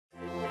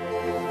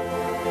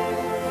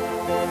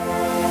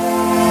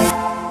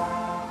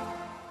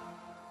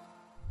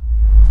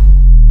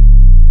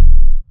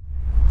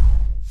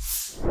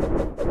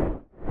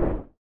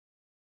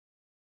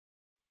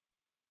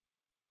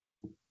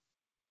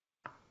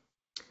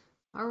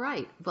All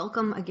right,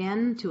 welcome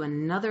again to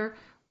another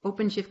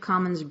OpenShift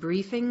Commons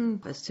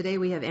briefing. As today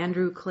we have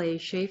Andrew Clay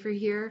Shafer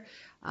here.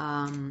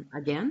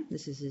 Again,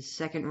 this is his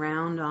second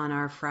round on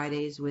our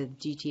Fridays with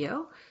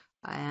GTO,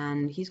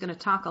 and he's going to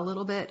talk a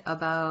little bit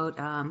about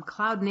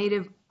cloud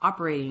native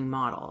operating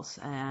models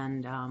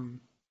and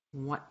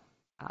what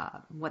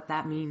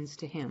that means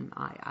to him.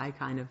 I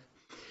kind of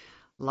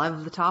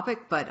love the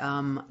topic, but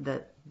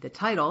the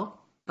title,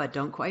 but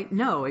don't quite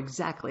know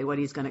exactly what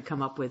he's going to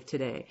come up with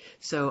today.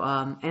 So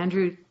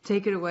Andrew,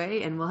 take it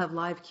away, and we'll have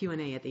live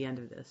Q&A at the end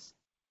of this.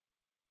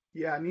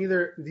 Yeah,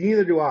 neither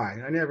do I.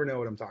 I never know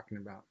what I'm talking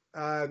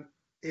about.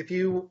 If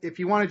you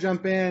want to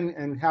jump in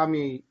and have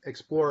me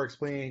explore,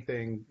 explain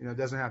anything, it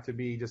doesn't have to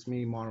be just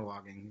me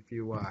monologuing. If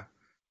you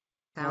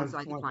Sounds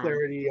like a want plan.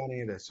 clarity on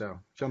any of this, so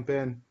jump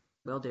in.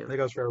 Will do. That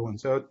goes for everyone.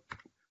 So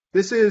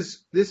this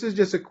is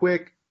just a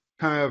quick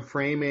kind of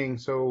framing.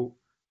 So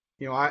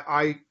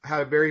I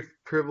had a very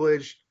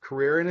privileged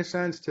career in a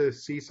sense to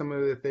see some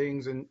of the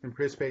things and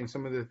participate in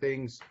some of the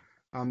things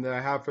that I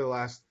have for the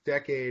last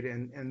decade,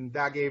 and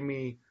that gave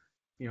me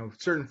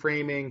certain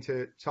framing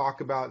to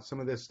talk about some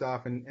of this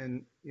stuff.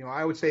 And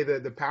I would say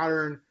that the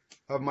pattern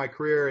of my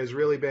career has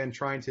really been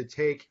trying to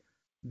take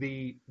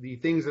the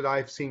things that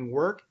I've seen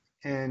work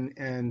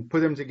and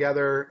put them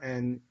together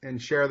and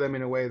share them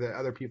in a way that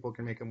other people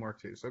can make them work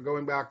too. So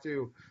going back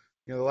to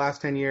the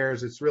last 10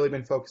 years, it's really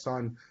been focused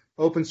on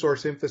open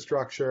source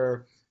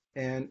infrastructure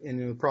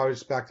and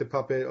projects back to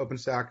Puppet,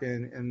 OpenStack,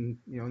 and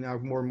now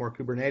more and more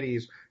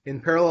Kubernetes.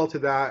 In parallel to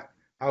that,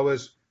 I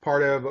was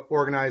part of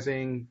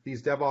organizing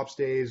these DevOps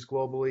days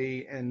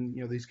globally, and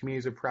these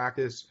communities of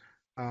practice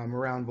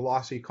around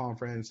Velocity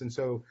Conference. And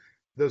so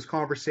those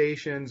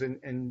conversations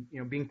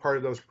and being part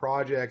of those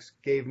projects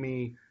gave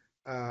me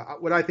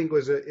what I think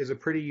is a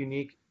pretty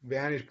unique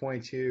vantage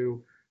point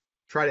to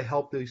try to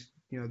help these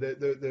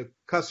the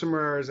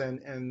customers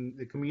and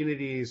the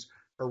communities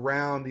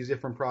around these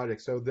different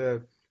projects. So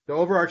the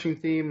overarching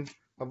theme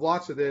of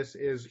lots of this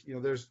is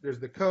there's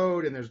the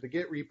code and there's the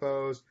Git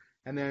repos,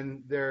 and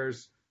then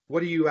there's what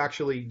do you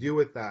actually do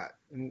with that,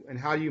 and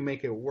how do you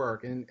make it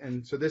work.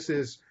 And so this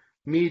is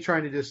me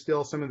trying to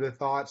distill some of the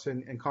thoughts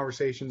and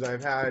conversations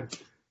I've had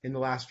in the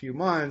last few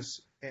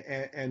months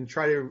and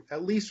try to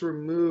at least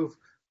remove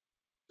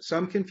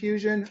some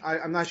confusion.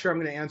 I'm not sure I'm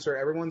going to answer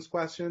everyone's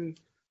question.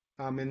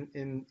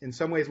 In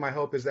some ways, my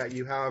hope is that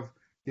you have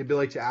the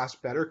ability to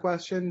ask better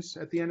questions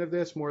at the end of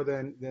this more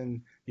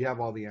than you have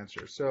all the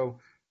answers. So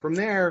from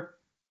there,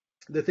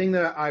 the thing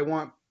that I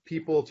want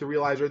people to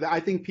realize, or that I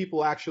think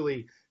people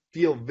actually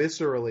feel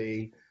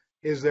viscerally,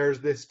 is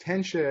there's this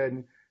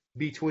tension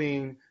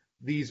between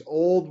these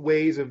old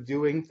ways of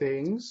doing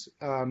things,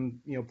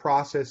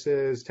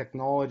 processes,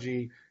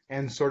 technology,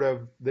 and sort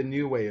of the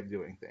new way of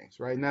doing things,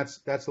 right? And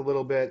that's a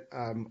little bit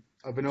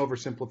of an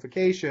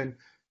oversimplification,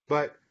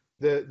 but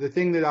the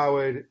thing that I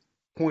would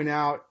point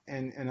out,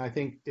 and I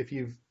think if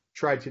you've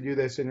tried to do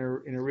this in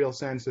a real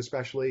sense,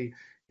 especially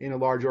in a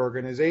large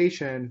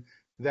organization,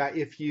 that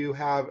if you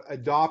have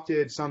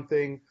adopted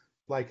something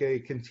like a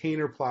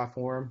container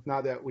platform,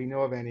 not that we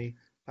know of any,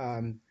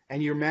 and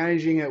you're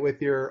managing it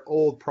with your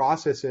old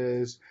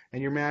processes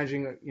and you're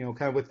managing it,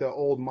 kind of with the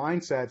old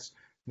mindsets,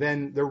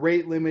 then the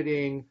rate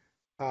limiting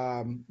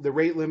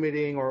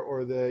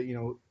or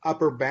the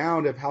upper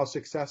bound of how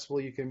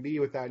successful you can be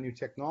with that new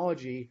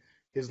technology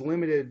is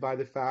limited by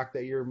the fact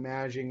that you're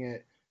managing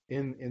it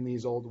in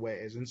these old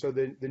ways. And so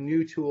the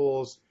new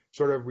tools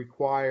sort of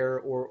require,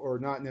 or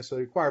not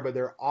necessarily require, but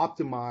they're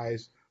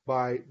optimized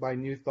by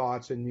new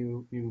thoughts and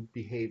new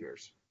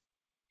behaviors.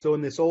 So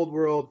in this old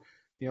world,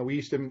 we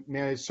used to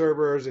manage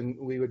servers, and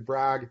we would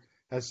brag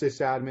as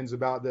sysadmins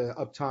about the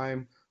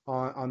uptime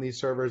on these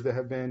servers that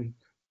have been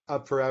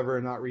up forever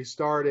and not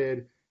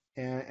restarted.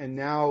 And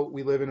now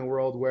we live in a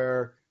world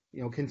where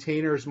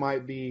containers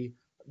might be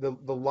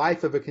the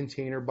life of a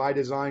container by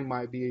design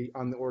might be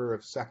on the order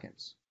of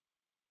seconds,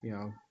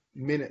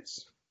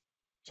 minutes,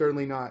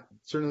 certainly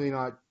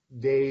not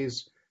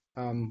days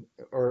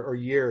or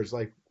years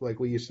like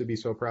we used to be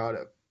so proud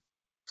of.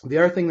 The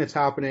other thing that's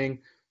happening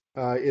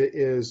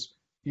is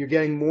you're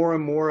getting more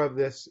and more of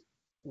this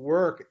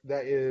work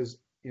that is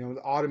the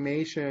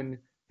automation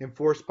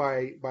enforced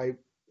by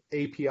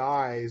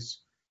APIs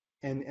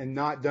and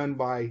not done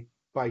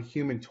by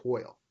human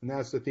toil. And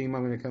that's the theme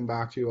I'm going to come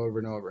back to over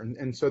and over.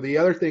 And so the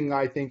other thing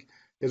I think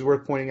is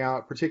worth pointing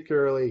out,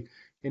 particularly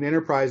in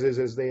enterprises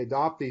as they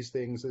adopt these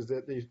things, is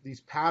that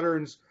these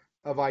patterns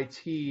of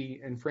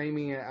IT and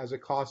framing it as a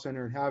cost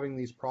center and having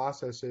these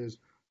processes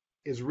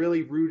is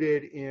really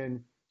rooted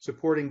in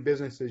supporting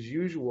business as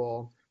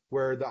usual,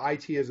 where the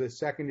IT is a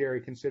secondary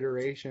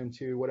consideration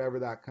to whatever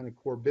that kind of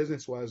core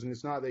business was. And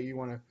it's not that you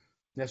want to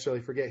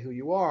necessarily forget who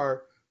you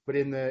are, but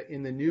in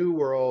the new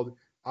world,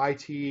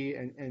 IT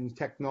and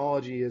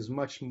technology is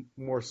much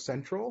more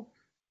central.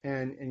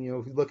 And if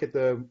you look at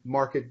the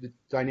market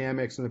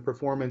dynamics and the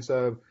performance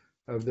of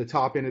the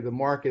top end of the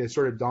market, it's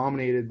sort of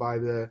dominated by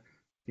the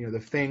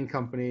FANG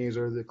companies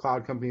or the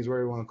cloud companies,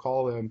 whatever you want to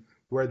call them,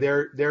 where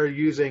they're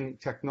using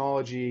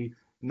technology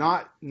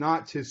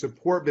not to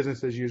support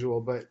business as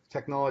usual, but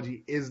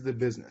technology is the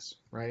business,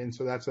 right? And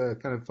so that's a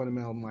kind of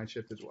fundamental mind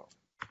shift as well.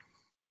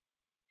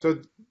 So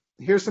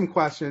here's some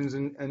questions,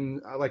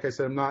 and like I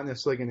said, I'm not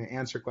necessarily going to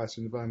answer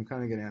questions, but I'm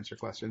kind of going to answer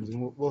questions,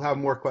 and we'll have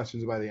more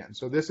questions by the end.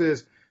 So this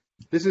is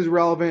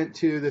relevant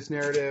to this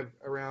narrative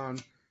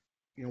around,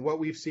 you know, what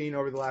we've seen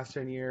over the last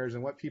 10 years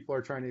and what people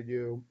are trying to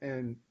do.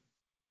 And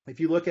if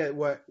you look at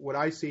what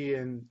I see,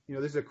 and you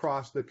know, this is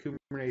across the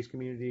Kubernetes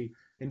community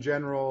in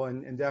general,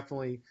 and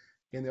definitely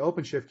in the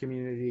OpenShift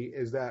community,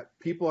 is that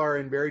people are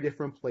in very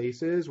different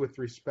places with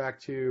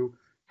respect to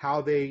how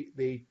they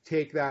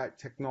take that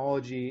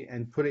technology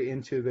and put it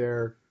into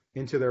their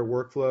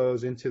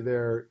workflows, into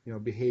their, you know,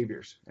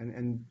 behaviors,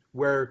 and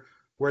where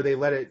they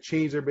let it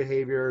change their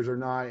behaviors or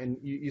not. And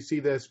you see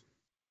this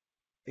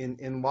in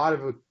a lot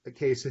of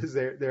cases.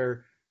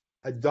 They're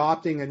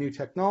adopting a new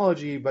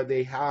technology, but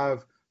they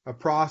have a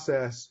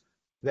process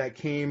that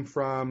came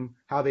from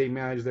how they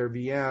manage their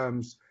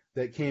VMs,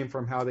 that came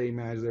from how they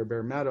manage their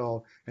bare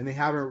metal, and they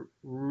haven't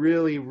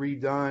really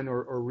redone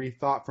or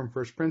rethought from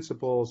first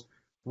principles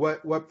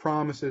what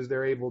promises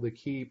they're able to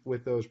keep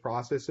with those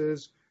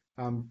processes,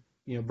 you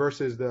know,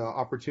 versus the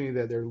opportunity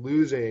that they're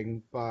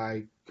losing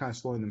by kind of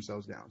slowing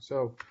themselves down.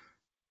 So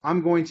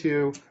I'm going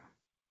to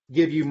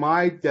give you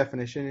my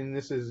definition, and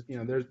this is, you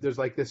know, there's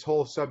like this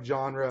whole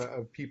subgenre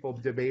of people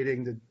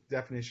debating the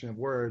definition of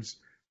words,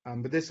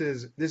 but this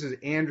is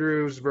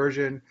Andrew's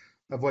version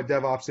of what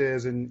DevOps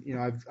is, and you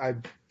know,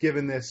 I've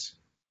given this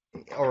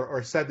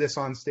or said this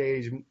on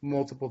stage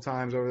multiple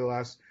times over the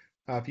last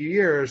few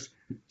years.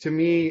 To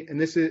me, and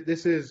this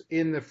is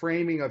in the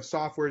framing of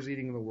software is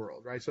eating the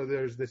world, right? So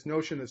there's this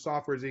notion that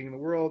software is eating the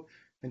world,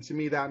 and to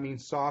me that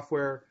means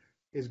software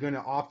is going to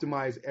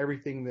optimize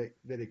everything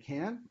that it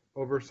can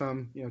over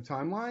some, you know,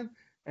 timeline.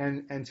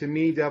 And to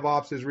me,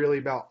 DevOps is really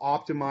about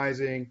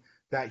optimizing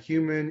that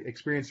human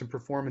experience and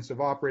performance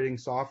of operating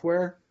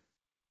software,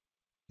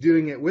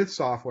 doing it with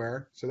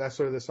software. So that's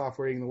sort of the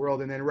software eating the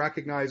world, and then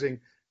recognizing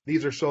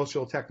these are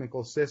social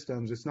technical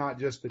systems. It's not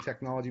just the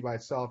technology by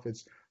itself.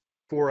 It's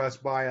for us,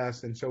 by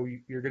us, and so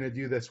you're going to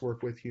do this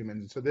work with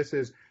humans. And so this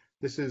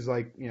is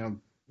like, you know,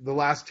 the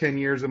last 10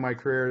 years of my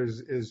career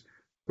is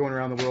going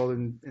around the world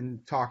and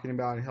talking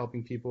about and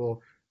helping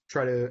people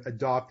try to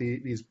adopt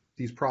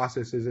these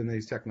processes and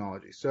these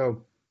technologies.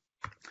 So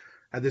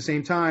at the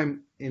same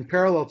time, in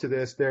parallel to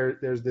this,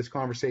 there's this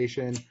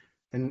conversation,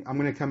 and I'm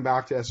going to come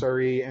back to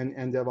SRE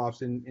and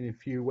DevOps in a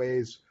few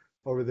ways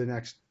over the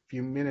next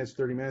few minutes,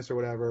 30 minutes or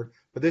whatever.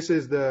 But this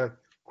is the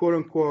quote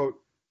unquote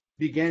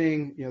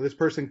beginning. You know, this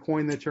person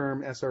coined the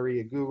term SRE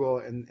at Google,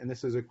 and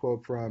this is a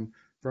quote from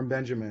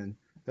Benjamin.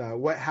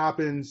 What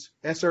happens,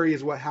 SRE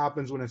is what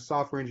happens when a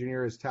software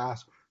engineer is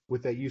tasked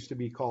with that used to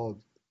be called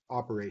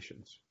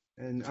operations.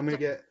 And I'm going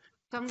to get...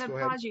 So I'm going to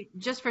pause you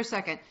just for a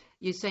second.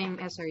 You're saying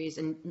SREs,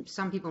 and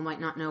some people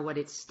might not know what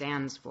it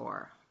stands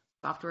for.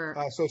 Software.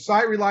 So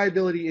site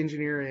reliability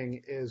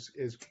engineering is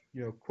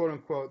you know, quote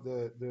unquote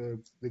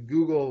the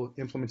Google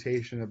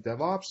implementation of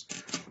DevOps.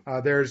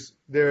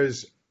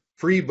 There's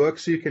free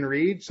books you can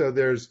read. So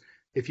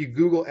if you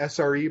Google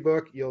SRE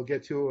book, you'll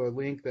get to a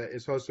link that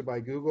is hosted by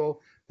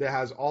Google that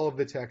has all of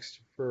the text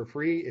for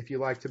free. If you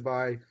like to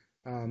buy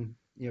you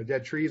know,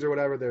 dead trees or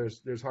whatever,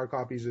 there's hard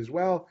copies as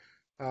well.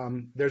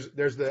 There's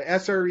the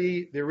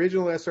SRE, the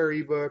original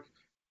SRE book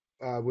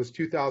was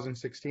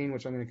 2016,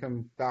 which I'm going to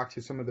come back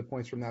to some of the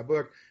points from that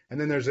book. And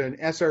then there's an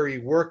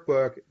SRE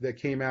workbook that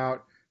came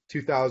out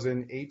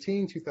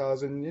 2018,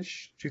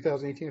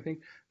 I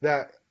think,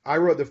 that I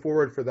wrote the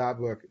foreword for that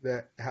book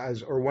that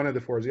has, or one of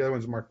the forewords, the other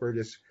one's Mark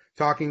Burgess,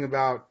 talking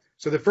about,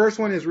 so the first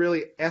one is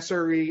really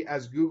SRE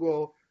as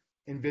Google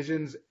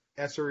envisions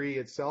SRE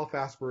itself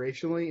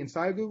aspirationally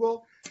inside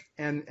Google.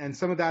 And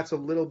some of that's a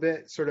little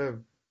bit sort of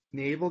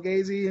navel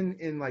gazing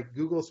in like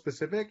Google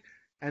specific.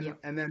 And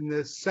then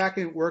the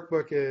second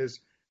workbook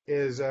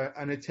is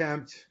an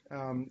attempt,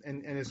 and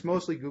it's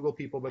mostly Google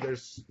people, but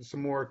there's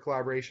some more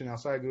collaboration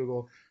outside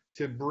Google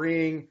to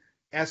bring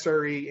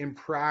SRE in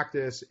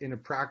practice in a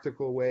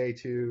practical way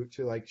to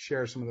like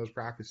share some of those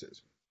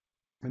practices.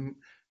 And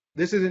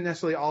this isn't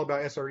necessarily all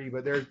about SRE,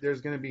 but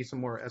there's going to be some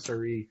more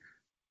SRE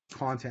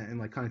content and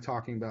like kind of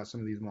talking about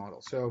some of these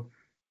models. So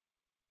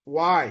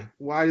why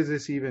does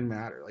this even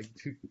matter? Like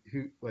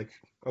who like,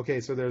 okay,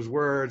 so there's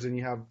words and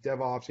you have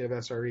DevOps, you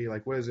have SRE,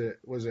 like what does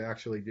it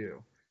actually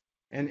do?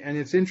 And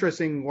it's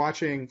interesting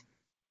watching,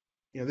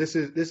 you know, this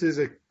is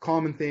a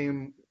common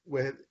theme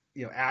with,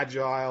 you know,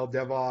 agile,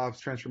 DevOps,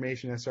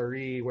 transformation,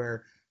 SRE,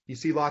 where you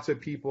see lots of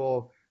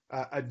people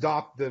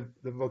adopt the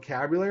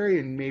vocabulary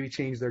and maybe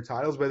change their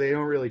titles, but they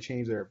don't really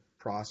change their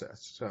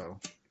process. So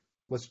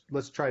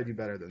let's try to do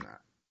better than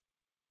that.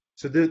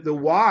 So the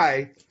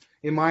why,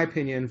 in my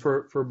opinion,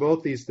 for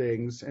both these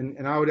things,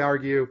 and I would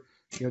argue,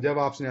 you know,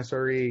 DevOps and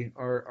SRE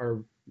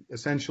are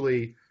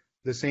essentially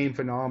the same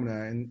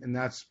phenomena, and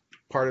that's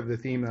part of the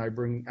theme that I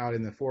bring out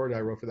in the foreword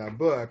I wrote for that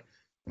book.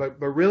 But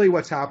really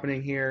what's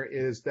happening here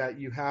is that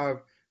you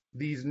have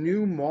these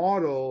new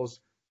models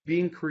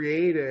being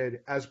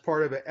created as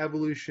part of an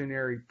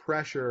evolutionary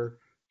pressure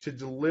to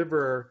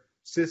deliver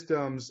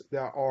systems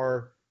that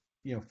are,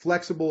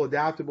 flexible,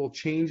 adaptable,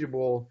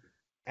 changeable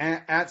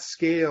at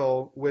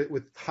scale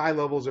with high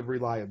levels of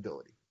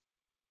reliability,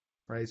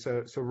 right?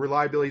 So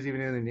reliability is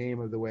even in the name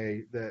of the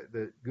way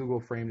that Google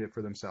framed it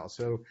for themselves.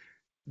 So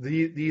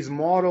these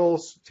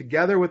models,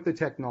 together with the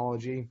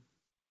technology,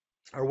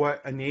 are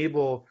what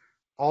enable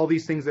all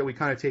these things that we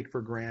kind of take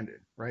for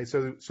granted, right?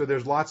 So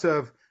there's lots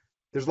of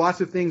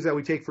things that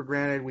we take for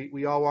granted.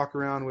 We all walk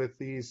around with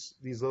these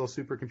little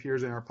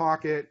supercomputers in our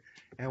pocket,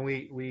 and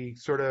we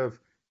sort of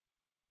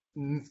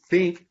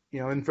think,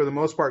 and for the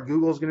most part,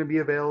 Google's going to be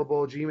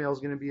available, Gmail's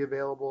going to be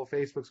available,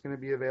 Facebook's going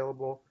to be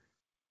available.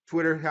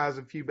 Twitter has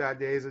a few bad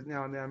days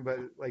now and then, but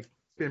like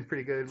it's been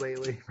pretty good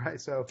lately, right?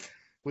 So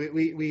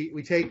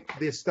we take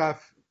this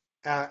stuff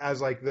as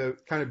like the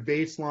kind of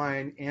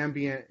baseline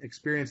ambient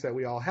experience that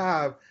we all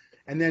have,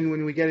 and then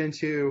when we get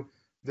into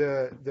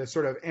the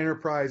sort of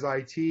enterprise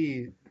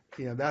IT,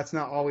 that's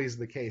not always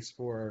the case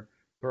for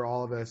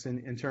all of us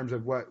in terms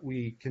of what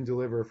we can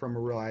deliver from a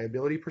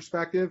reliability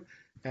perspective.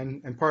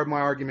 And part of my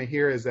argument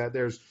here is that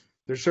there's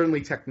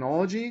certainly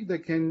technology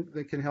that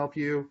can help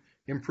you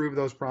improve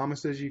those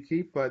promises you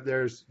keep, but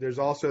there's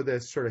also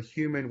this sort of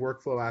human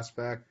workflow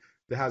aspect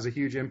that has a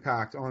huge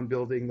impact on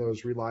building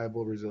those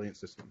reliable, resilient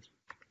systems.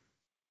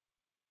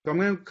 So I'm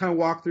going to kind of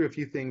walk through a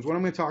few things. One,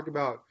 I'm going to talk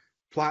about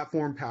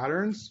platform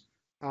patterns.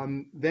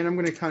 Then I'm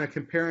going to kind of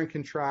compare and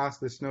contrast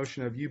this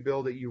notion of you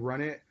build it, you run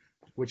it,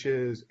 which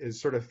is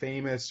sort of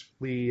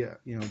famously,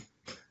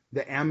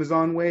 the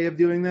Amazon way of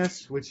doing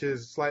this, which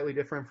is slightly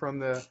different from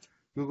the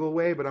Google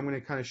way, but I'm going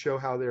to kind of show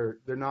how they're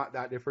not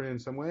that different in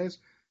some ways,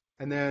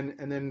 and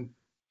then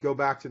go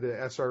back to the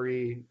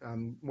SRE,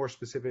 more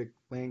specific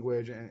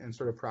language and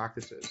sort of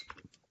practices.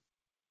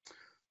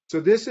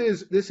 So this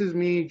is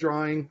me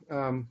drawing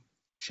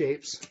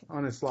shapes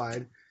on a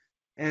slide,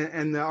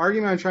 and the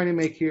argument I'm trying to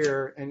make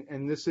here,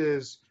 and this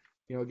is,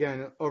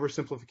 again,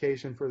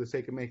 oversimplification for the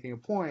sake of making a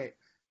point,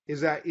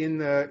 is that in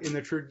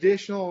the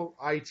traditional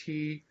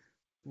IT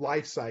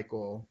life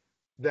cycle,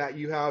 that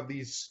you have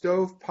these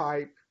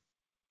stovepipe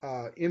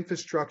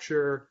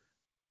infrastructure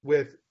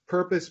with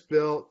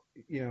purpose-built,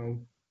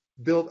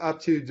 built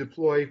up to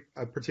deploy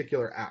a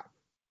particular app,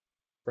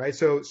 right?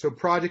 So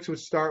projects would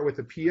start with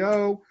a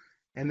PO,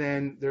 and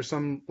then there's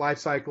some life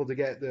cycle to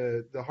get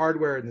the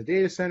hardware in the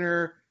data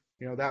center.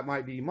 That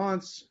might be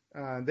months.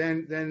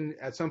 Then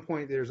at some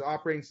point there's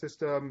operating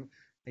system,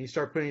 and you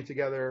start putting it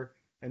together,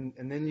 and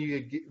then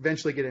you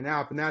eventually get an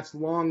app, and that's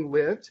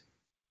long-lived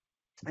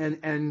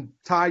and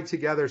tied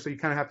together, so you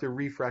kind of have to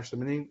refresh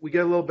them. And then we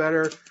get a little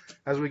better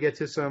as we get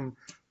to some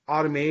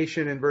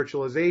automation and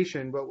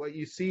virtualization, but what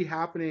you see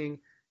happening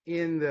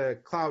in the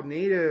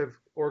cloud-native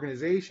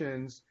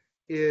organizations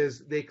is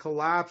they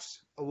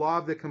collapse a lot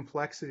of the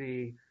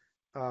complexity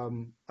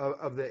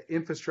of the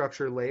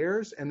infrastructure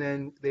layers, and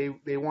then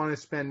they want to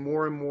spend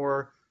more and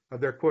more of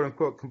their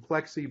quote-unquote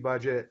complexity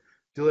budget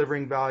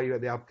delivering value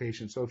at the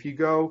application. So if you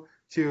go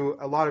to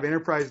a lot of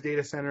enterprise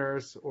data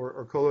centers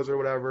or colos or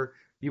whatever,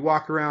 you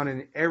walk around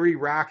and every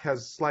rack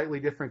has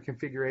slightly different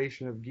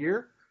configuration of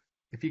gear.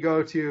 If you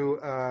go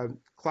to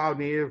cloud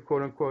native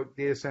quote unquote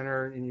data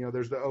center, and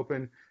there's the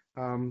open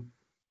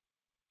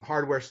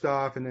hardware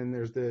stuff, and then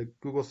there's the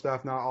Google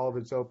stuff. Not all of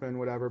it's open,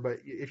 whatever. But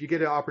if you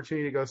get an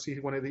opportunity to go see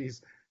one of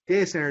these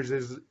data centers,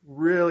 there's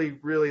really,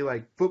 really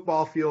like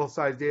football field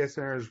sized data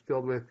centers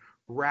filled with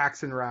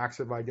racks and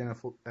racks of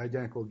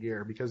identical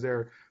gear, because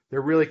they're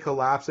really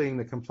collapsing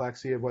the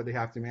complexity of what they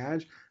have to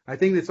manage. I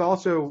think it's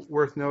also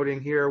worth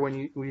noting here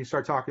when you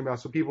start talking about,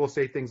 so people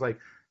say things like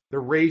the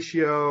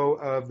ratio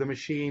of the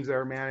machines that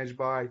are managed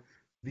by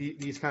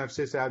these kind of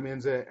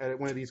sysadmins at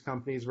one of these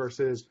companies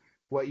versus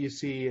what you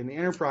see in the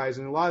enterprise,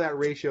 and a lot of that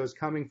ratio is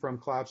coming from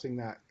collapsing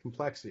that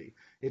complexity.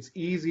 It's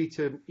easier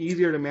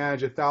to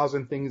manage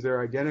 1,000 things that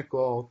are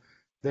identical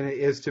than it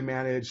is to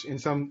manage, in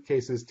some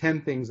cases,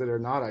 10 things that are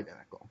not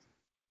identical,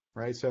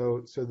 right?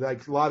 So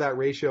like a lot of that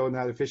ratio and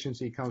that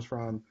efficiency comes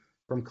from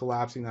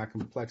collapsing that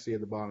complexity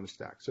at the bottom of the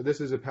stack. So this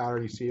is a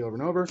pattern you see over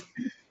and over.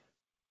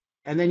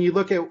 And then you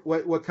look at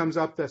what comes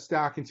up the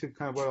stack into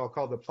kind of what I'll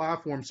call the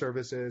platform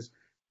services.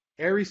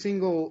 Every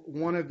single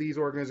one of these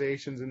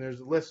organizations, and there's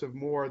a list of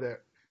more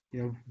that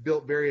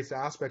built various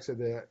aspects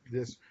of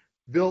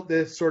built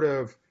this sort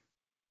of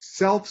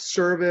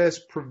self-service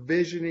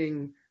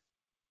provisioning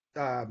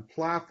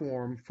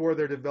platform for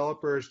their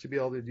developers to be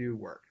able to do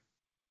work,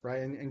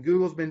 right? And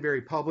Google's been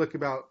very public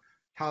about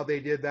how they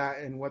did that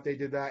and what they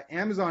did that.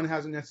 Amazon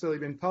hasn't necessarily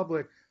been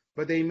public,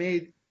 but they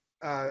made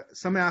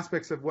some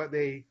aspects of what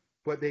they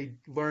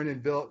learned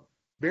and built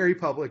very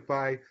public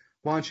by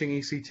launching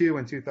EC2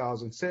 in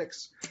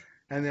 2006.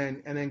 And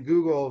then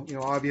Google,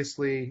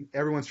 obviously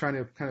everyone's trying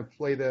to kind of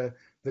play the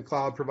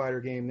cloud provider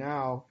game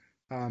now,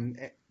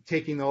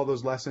 taking all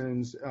those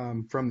lessons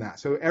from that.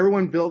 So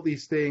everyone built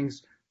these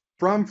things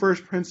from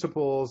first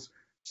principles,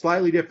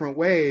 slightly different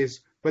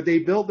ways, but they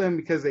built them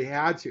because they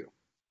had to.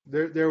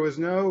 There was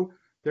no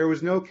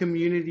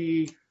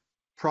community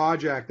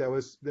project that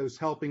was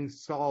helping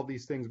solve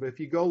these things. But if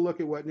you go look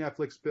at what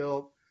Netflix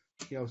built,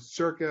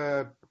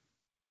 circa,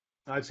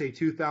 I'd say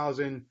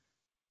 2000,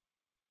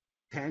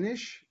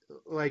 10-ish.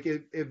 Like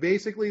it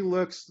basically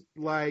looks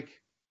like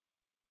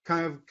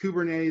kind of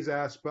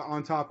Kubernetes-esque, but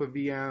on top of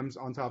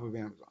VMs, on top of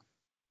Amazon.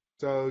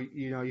 So,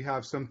 you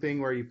have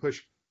something where you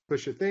push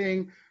a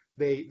thing.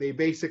 They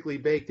basically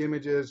baked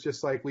images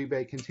just like we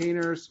bake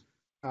containers.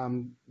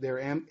 They're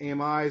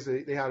AMIs.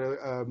 They had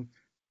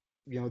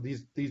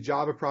these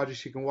Java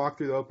projects. You can walk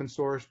through the open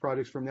source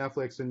projects from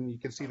Netflix, and you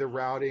can see the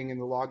routing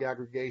and the log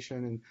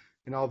aggregation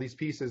and all these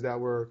pieces that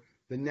were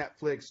the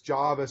Netflix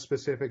Java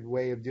specific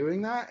way of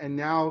doing that. And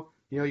now,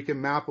 you can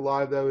map a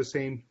lot of those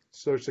same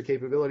sorts of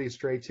capabilities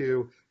straight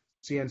to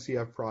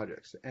CNCF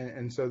projects.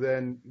 And so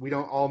then we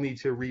don't all need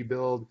to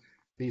rebuild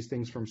these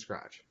things from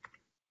scratch.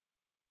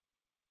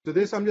 So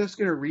this I'm just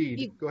going to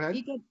read. Go ahead.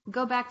 You could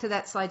go back to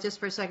that slide just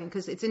for a second,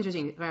 because it's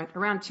interesting.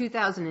 Around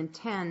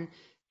 2010,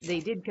 they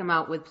did come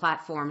out with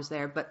platforms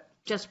there, but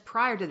just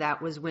prior to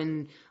that was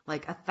when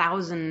like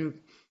 1,000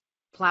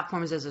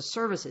 platforms as a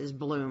services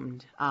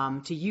bloomed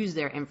to use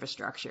their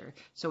infrastructure.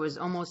 So it was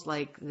almost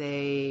like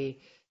they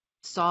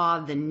saw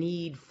the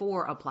need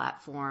for a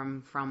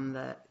platform from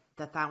the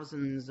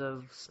thousands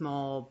of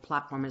small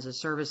platform as a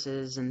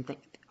services and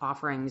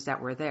offerings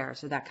that were there.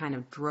 So that kind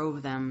of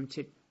drove them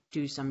to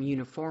do some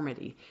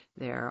uniformity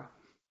there.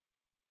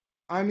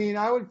 I mean,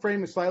 I would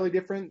frame it slightly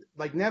different.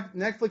 Like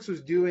Netflix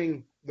was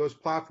doing those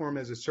platform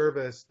as a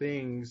service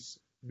things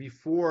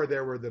before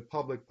there were the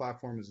public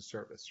platform as a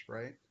service,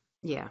 right?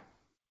 Yeah.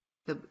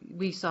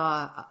 We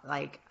saw,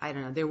 like, I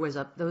don't know, there was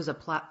a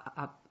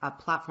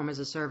platform as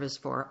a service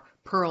for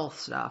Perl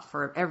stuff,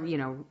 for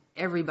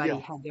everybody Yeah.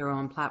 had their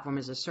own platform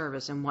as a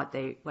service, and what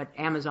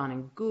Amazon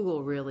and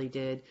Google really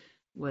did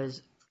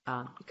was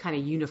kind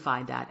of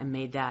unified that and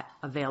made that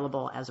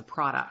available as a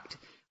product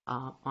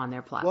on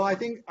their platform.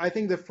 Well, I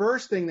think the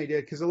first thing they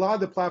did, because a lot of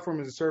the platform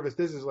as a service,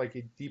 this is like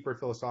a deeper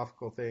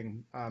philosophical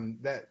thing,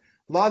 that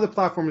a lot of the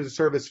platform as a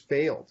service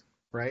failed,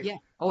 right? Yeah.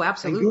 Oh,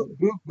 absolutely.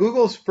 And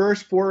Google's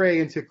first foray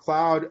into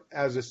cloud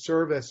as a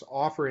service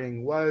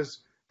offering was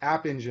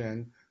App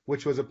Engine,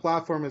 which was a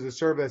platform as a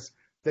service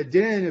that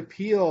didn't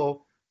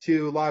appeal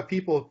to a lot of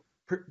people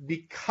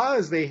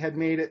because they had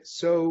made it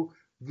so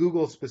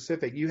Google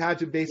specific. You had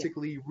to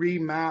basically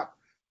remap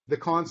the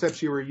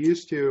concepts you were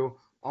used to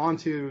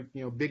onto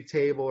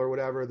Bigtable or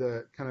whatever,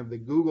 the kind of the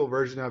Google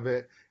version of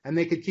it, and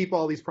they could keep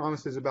all these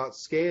promises about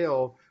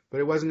scale, but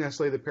it wasn't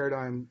necessarily the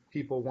paradigm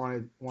people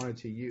wanted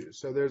to use.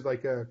 So there's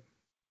like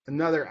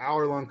another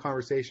hour-long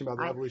conversation about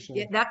the evolution.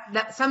 Yeah,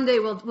 that someday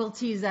we'll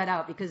tease that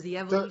out, because the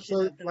evolution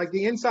So of those, like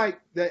the insight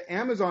that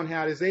Amazon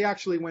had is they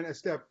actually went a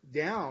step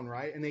down,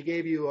 right? And they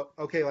gave you,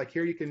 okay, like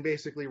here you can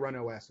basically run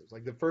OSs.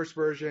 Like the first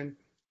version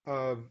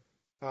of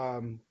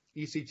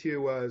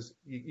EC2 was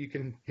you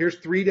can, here's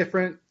 3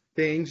 different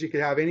things. You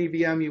could have any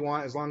VM you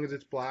want as long as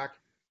it's black.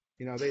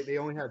 They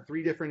only had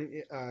 3 different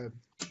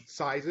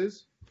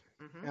sizes.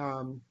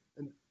 mm-hmm.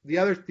 And the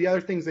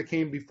other things that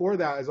came before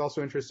that is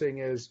also interesting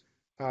is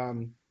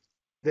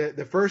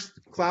the first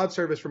cloud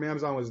service from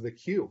Amazon was the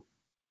Q,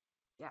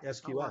 Yeah.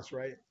 SQS,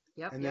 right?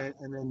 Yep. And Yep.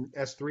 then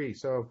S3.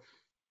 So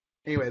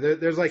anyway,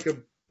 there's like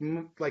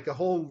a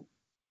whole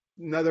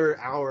another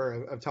hour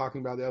of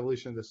talking about the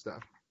evolution of this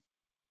stuff.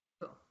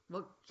 Cool.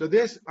 Well, So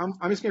this, I'm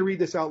just going to read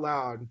this out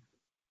loud,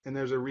 and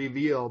there's a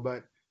reveal,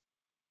 but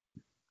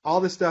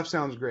all this stuff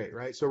sounds great,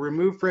 right? So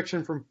remove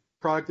friction from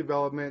product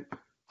development,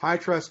 high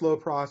trust, low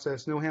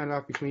process, no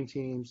handoff between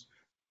teams.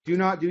 Do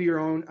not do your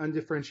own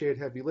undifferentiated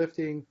heavy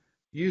lifting.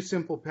 Use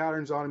simple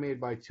patterns automated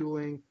by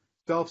tooling.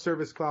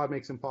 Self-service cloud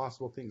makes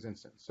impossible things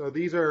instant. So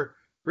these are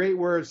great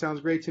words,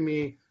 sounds great to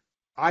me.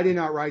 I did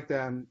not write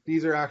them.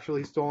 These are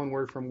actually stolen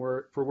word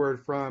for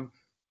word from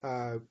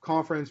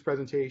conference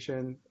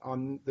presentation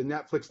on the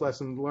Netflix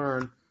lessons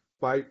learned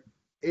by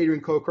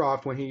Adrian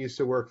Cocroft when he used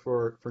to work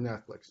for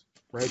Netflix,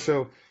 right?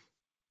 So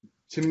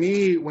to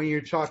me, when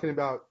you're talking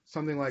about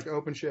something like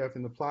OpenShift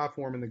and the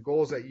platform and the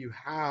goals that you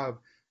have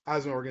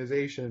as an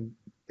organization,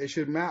 it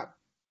should map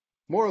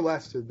more or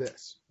less to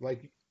this,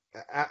 like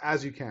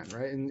as you can,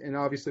 right? And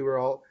obviously we're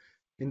all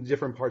in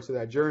different parts of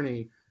that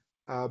journey,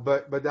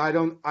 but I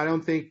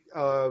don't think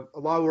a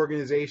lot of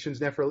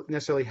organizations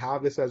necessarily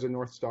have this as a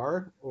North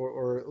Star,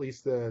 or at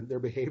least their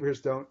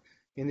behaviors don't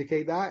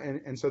indicate that.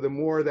 And so the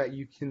more that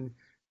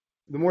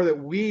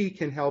we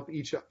can help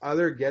each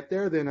other get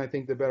there, then I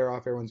think the better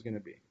off everyone's going to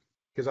be.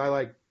 Because I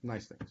like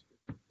nice things.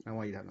 I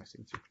want you to have nice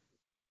things too.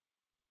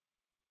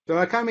 So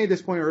I kind of made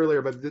this point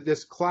earlier, but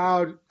this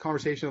cloud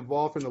conversation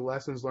evolved from the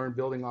lessons learned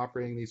building,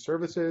 operating these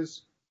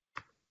services.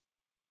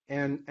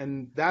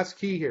 And that's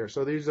key here.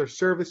 So these are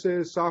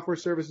services, software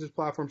services,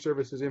 platform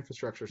services,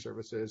 infrastructure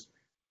services.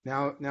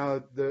 Now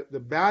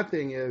the bad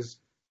thing is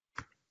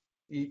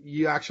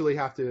you actually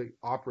have to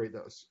operate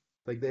those.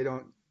 Like they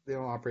don't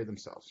operate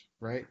themselves,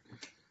 right?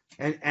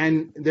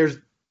 And this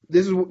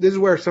is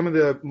where some of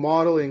the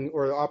modeling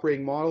or the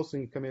operating models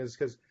can come in, is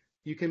because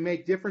you can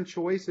make different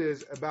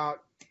choices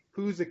about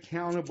who's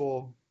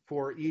accountable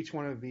for each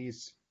one of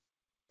these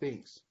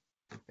things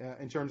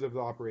in terms of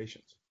the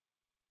operations.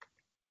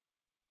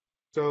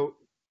 So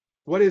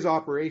what is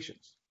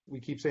operations? We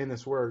keep saying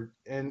this word,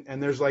 and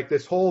there's like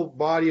this whole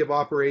body of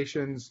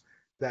operations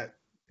that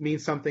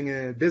means something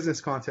in a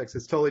business context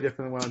that's totally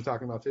different than what I'm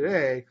talking about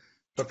today.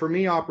 But for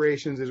me,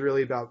 operations is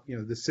really about,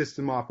 the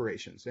system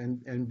operations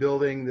and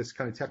building this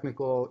kind of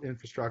technical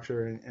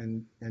infrastructure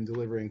and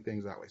delivering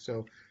things that way.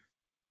 So,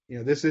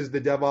 this is the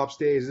DevOps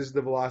days, this is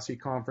the Velocity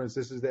conference,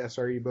 this is the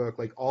SRE book,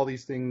 like all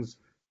these things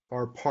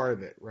are part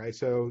of it, right?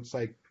 So it's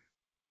like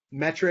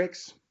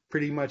metrics,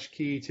 pretty much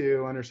key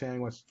to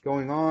understanding what's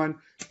going on.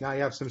 Now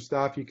you have some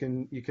stuff you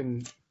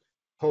can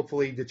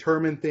hopefully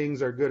determine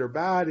things are good or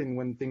bad, and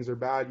when things are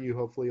bad, you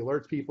hopefully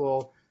alert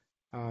people.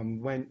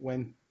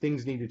 When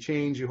things need to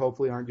change, you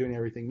hopefully aren't doing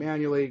everything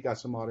manually. Got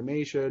some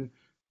automation.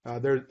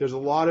 There's a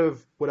lot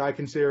of what I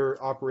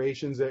consider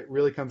operations that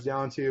really comes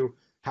down to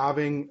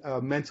having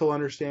a mental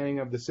understanding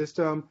of the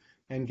system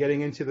and getting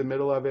into the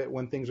middle of it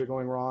when things are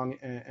going wrong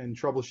and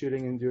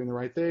troubleshooting and doing the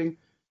right thing.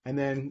 And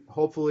then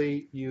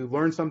hopefully you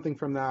learn something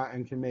from that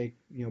and can make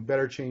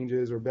better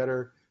changes or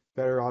better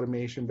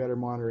automation, better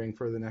monitoring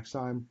for the next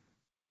time.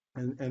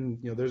 And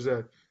there's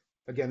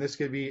again, this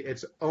could be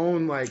its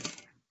own like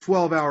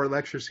 12-hour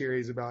lecture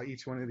series about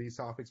each one of these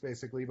topics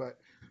basically, but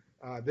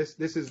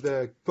this is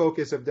the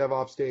focus of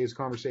DevOps Days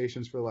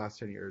conversations for the last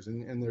 10 years,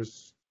 and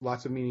there's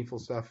lots of meaningful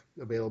stuff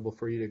available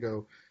for you to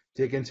go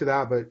dig into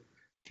that, but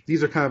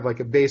these are kind of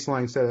like a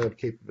baseline set of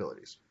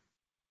capabilities.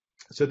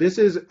 So this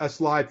is a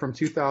slide from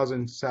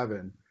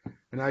 2007,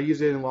 and I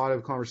use it in a lot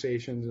of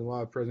conversations and a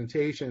lot of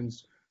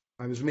presentations.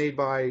 It was made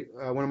by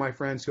one of my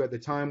friends who at the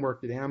time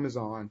worked at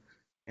Amazon,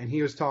 and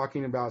he was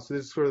talking about, so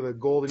this is sort of the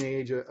golden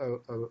age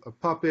of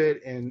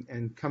Puppet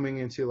and coming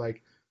into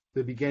like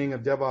the beginning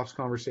of DevOps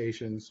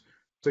conversations.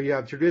 So you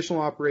have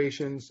traditional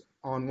operations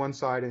on one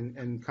side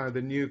and kind of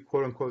the new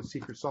quote unquote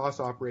secret sauce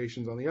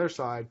operations on the other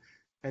side.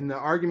 And the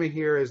argument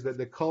here is that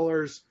the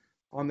colors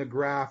on the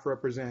graph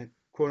represent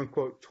quote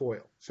unquote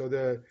toil. So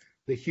the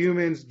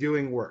humans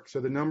doing work. So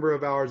the number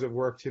of hours of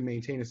work to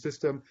maintain a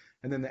system.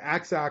 And then the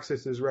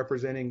x-axis is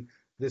representing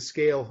the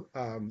scale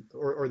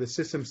or the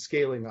system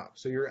scaling up.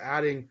 So you're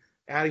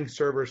adding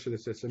servers to the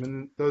system.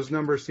 And those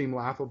numbers seem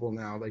laughable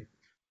now, like,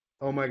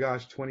 oh my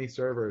gosh, 20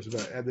 servers.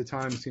 But at the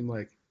time it seemed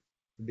like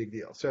a big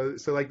deal. So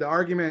like the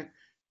argument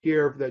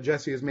here that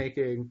Jesse is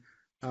making,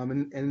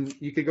 and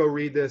you could go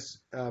read this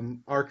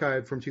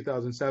archive from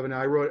 2007.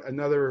 I wrote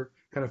another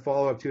kind of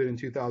follow-up to it in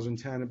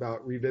 2010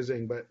 about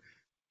revisiting, but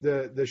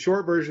the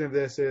short version of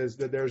this is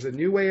that there's a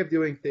new way of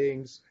doing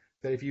things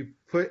that if you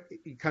put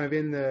kind of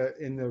in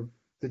the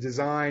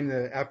design,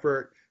 the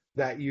effort,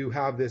 that you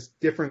have this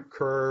different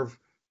curve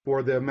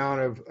for the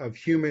amount of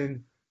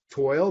human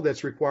toil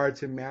that's required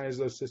to manage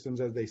those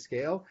systems as they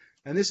scale.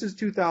 And this is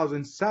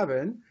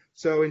 2007.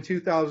 So in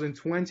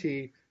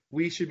 2020,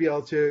 we should be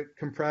able to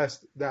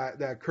compress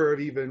that curve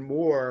even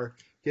more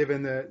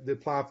given the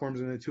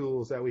platforms and the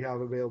tools that we have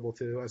available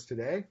to us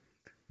today.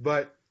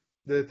 But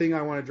the thing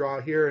I want to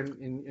draw here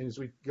and as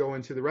we go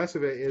into the rest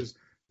of it is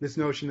this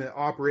notion that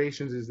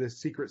operations is this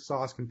secret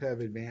sauce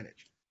competitive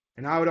advantage.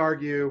 And I would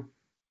argue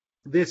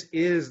this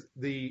is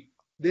the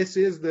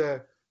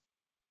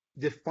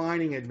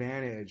defining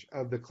advantage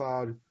of the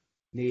cloud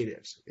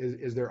natives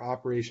is their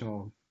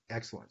operational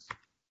excellence.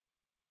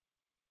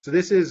 So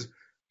this is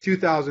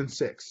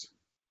 2006,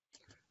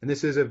 and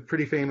this is a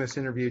pretty famous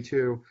interview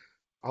too.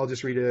 I'll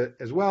just read it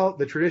as well.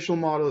 The traditional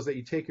model is that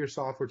you take your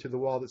software to the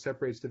wall that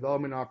separates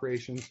development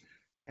operations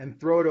and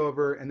throw it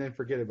over and then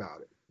forget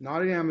about it.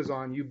 Not at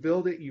Amazon. You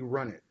build it, you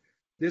run it.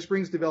 This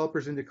brings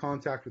developers into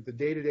contact with the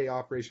day-to-day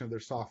operation of their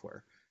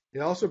software. It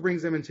also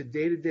brings them into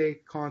day-to-day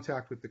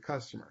contact with the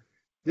customer.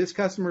 This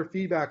customer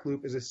feedback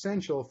loop is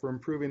essential for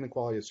improving the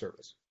quality of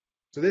service.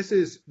 So this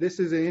is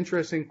an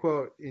interesting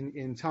quote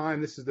in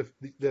time. This is the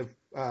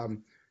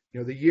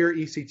year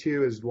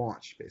EC2 is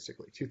launched,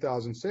 basically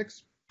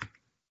 2006,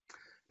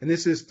 and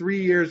this is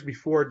 3 years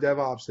before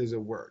DevOps is a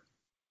word.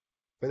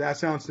 But that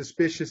sounds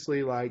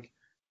suspiciously like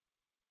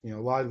a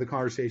lot of the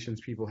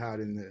conversations people had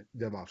in the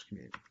DevOps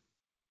community.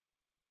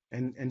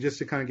 And just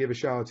to kind of give a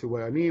shout out to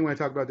what I mean when I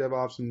talk about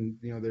DevOps, and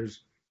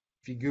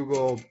if you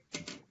Google,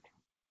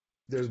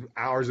 there's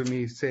hours of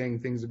me saying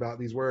things about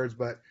these words,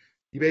 but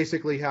you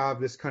basically have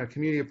this kind of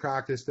community of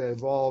practice that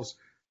involves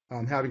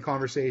having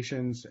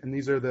conversations, and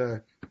these are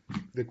the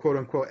quote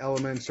unquote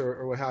elements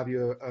or what have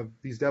you of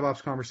these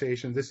DevOps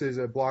conversations. This is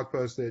a blog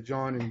post that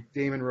John and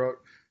Damon wrote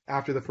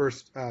after the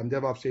first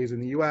DevOps days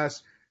in the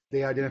US.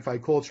 They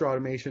identified culture,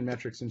 automation,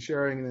 metrics, and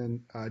sharing,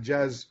 and then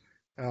Jez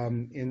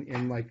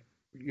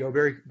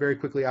very, very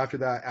quickly after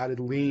that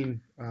added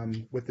lean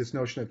with this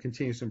notion of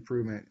continuous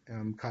improvement,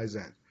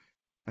 Kaizen.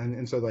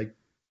 And so like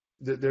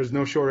there's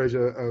no shortage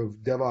of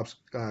DevOps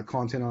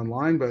content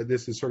online, but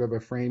this is sort of a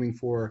framing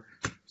for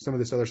some of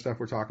this other stuff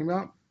we're talking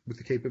about with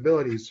the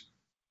capabilities.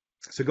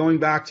 So going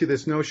back to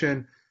this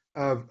notion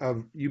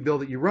of you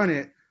build it, you run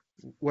it,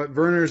 what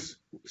Werner's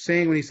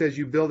saying when he says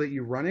you build it,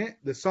 you run it,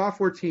 the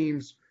software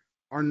teams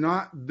are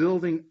not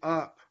building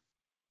up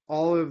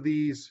all of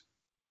these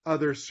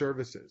other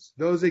services.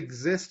 Those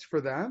exist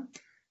for them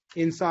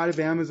inside of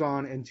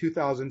Amazon in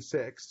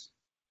 2006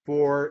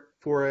 for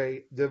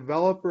a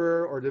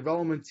developer or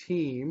development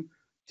team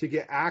to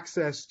get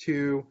access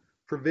to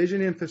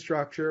provision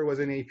infrastructure was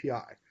an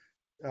API.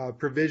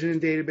 Provision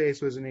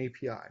database was an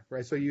API,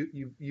 right? So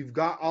you've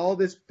got all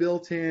this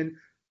built-in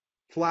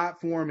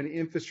platform and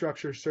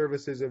infrastructure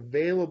services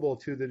available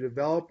to the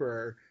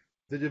developer.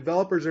 The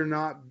developers are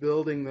not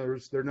building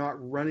those, they're not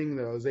running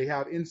those. They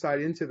have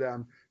insight into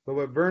them. But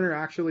what Werner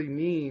actually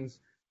means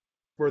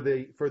for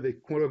the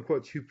quote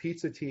unquote two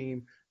pizza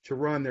team to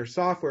run their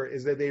software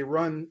is that they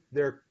run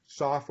their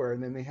software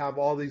and then they have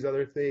all these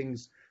other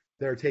things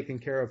that are taken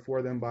care of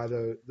for them by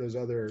those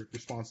other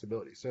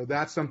responsibilities. So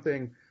that's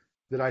something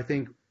that I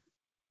think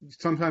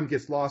sometimes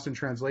gets lost in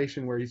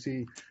translation, where you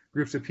see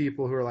groups of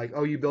people who are like,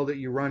 oh, you build it,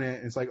 you run it.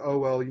 And it's like, oh,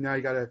 well, now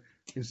you got to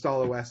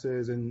install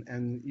OSs,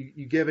 and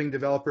you giving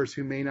developers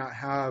who may not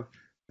have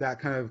that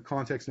kind of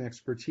context and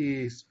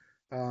expertise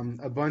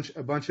a bunch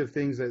of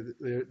things that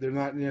they're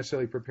not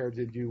necessarily prepared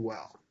to do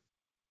well.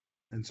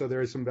 And so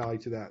there is some value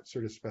to that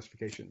sort of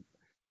stratification.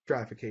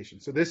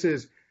 So this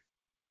is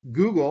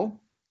Google.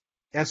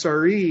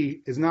 SRE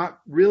is not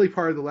really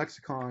part of the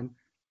lexicon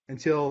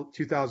until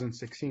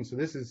 2016. So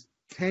this is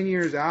 10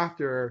 years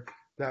after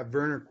that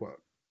Werner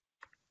quote.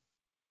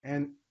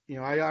 And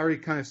I already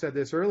kind of said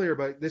this earlier,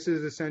 but this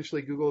is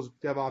essentially Google's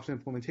DevOps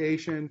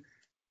implementation.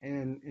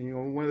 And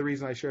one of the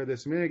reasons I shared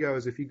this a minute ago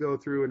is if you go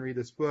through and read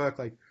this book,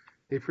 like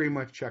they pretty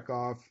much check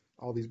off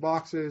all these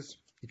boxes.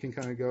 You can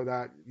kind of go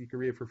that, you can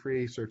read it for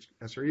free, search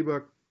SRE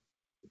book.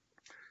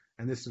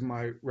 And this is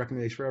my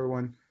recommendation for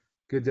everyone.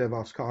 Good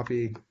DevOps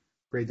copy,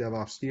 great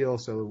DevOps steel.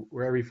 So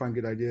wherever you find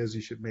good ideas,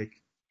 you should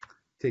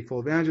take full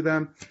advantage of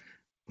them.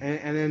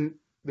 And then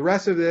the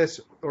rest of this,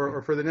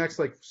 or for the next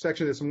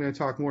section of this, I'm going to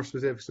talk more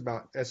specifics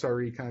about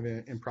SRE kind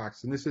of in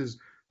practice. And this is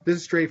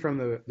straight from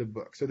the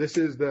book. So this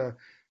is the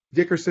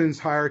Dickerson's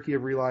hierarchy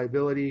of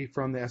reliability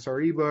from the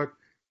SRE book.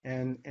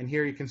 And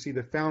here you can see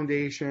the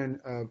foundation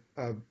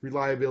of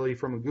reliability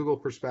from a Google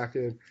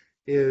perspective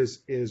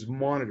is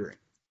monitoring,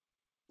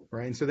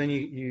 right? And so then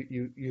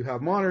you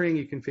have monitoring,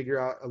 you can figure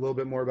out a little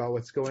bit more about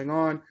what's going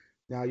on.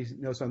 Now you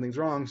know something's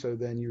wrong, so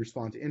then you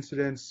respond to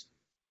incidents.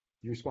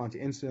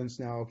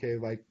 Now, okay,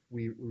 like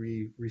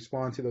we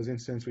respond to those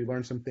incidents, we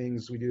learn some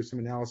things, we do some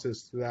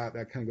analysis to that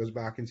kind of goes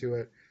back into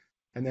it.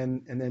 And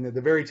then at the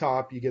very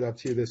top, you get up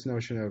to this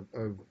notion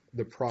of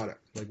the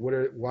product. Like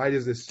why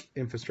does this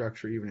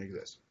infrastructure even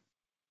exist?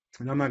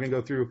 And I'm not going to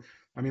go through,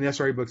 the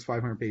SRE book's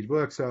 500-page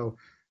book, so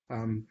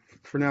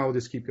for now we'll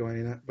just keep going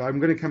in it. But I'm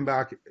going to come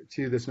back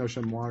to this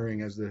notion of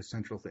monitoring as the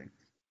central thing.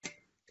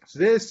 So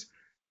this,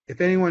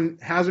 if anyone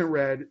hasn't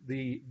read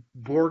the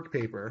Borg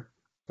paper,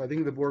 so I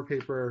think the Borg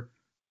paper,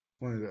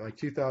 when is it, like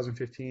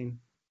 2015,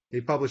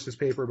 they published this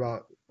paper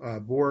about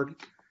Borg.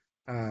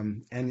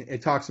 And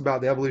it talks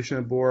about the evolution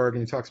of Borg,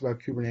 and it talks about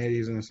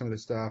Kubernetes and some of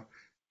this stuff.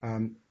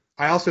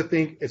 I also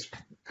think it's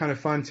kind of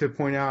fun to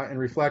point out and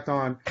reflect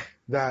on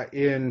that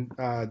in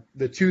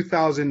the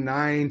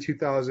 2009,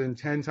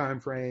 2010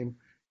 timeframe,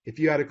 if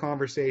you had a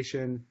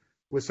conversation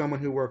with someone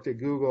who worked at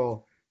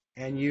Google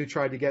and you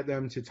tried to get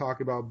them to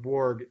talk about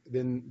Borg,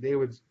 then they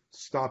would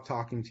stop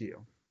talking to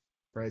you,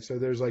 right? So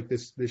there's like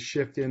this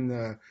shift in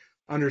the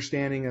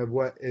understanding of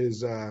what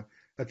is a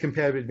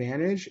competitive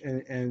advantage,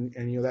 and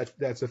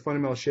that's a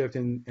fundamental shift,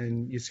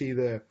 and you see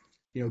the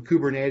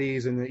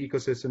Kubernetes and the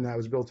ecosystem that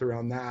was built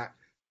around that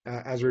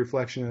as a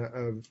reflection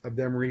of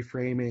them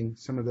reframing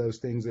some of those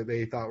things that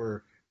they thought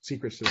were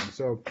secrets to them.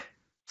 So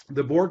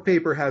the Borg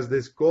paper has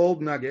this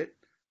gold nugget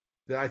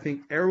that I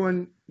think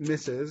everyone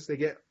misses. They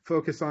get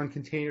focused on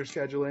container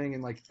scheduling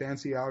and like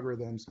fancy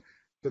algorithms.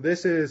 So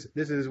this is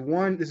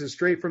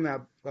straight from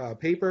that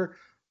paper.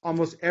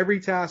 Almost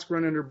every task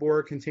run under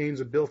Borg contains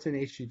a built-in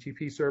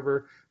HTTP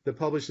server that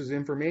publishes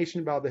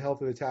information about the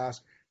health of the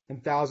task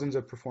and thousands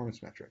of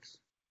performance metrics.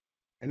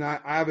 And I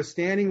have a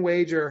standing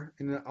wager,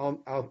 and I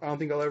don't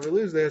think I'll ever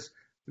lose this,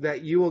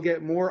 that you will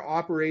get more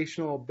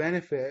operational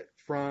benefit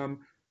from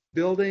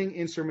building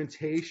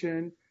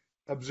instrumentation,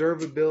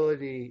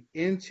 observability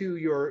into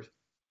your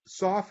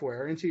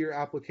software, into your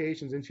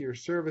applications, into your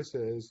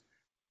services,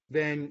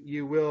 than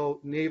you will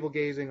navel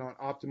gazing on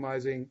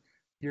optimizing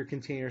your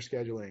container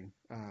scheduling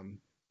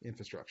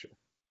infrastructure,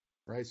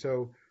 right?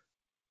 So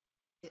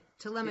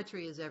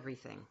telemetry is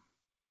everything.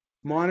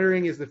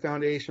 Monitoring is the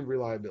foundation of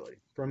reliability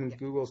from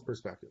Google's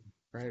perspective,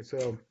 right?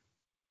 So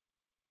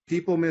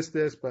people miss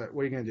this, but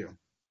what are you going to do?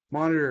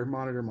 Monitor,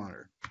 monitor,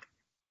 monitor.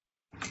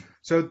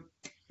 So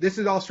this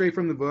is all straight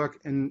from the book,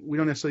 and we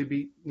don't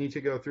necessarily need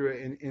to go through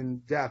it in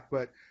depth,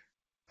 but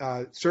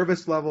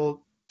service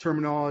level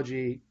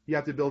terminology, you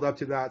have to build up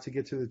to that to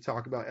get to the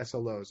talk about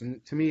SLOs.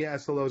 And to me,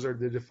 SLOs are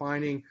the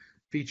defining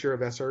feature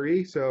of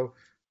SRE, so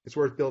it's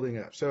worth building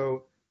it up.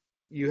 So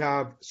you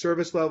have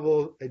service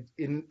level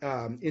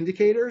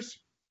indicators,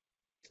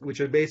 which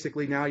are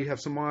basically now you have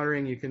some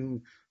monitoring. You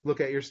can look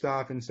at your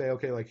stuff and say,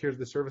 okay, like here's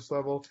the service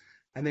level.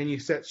 And then you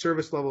set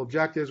service level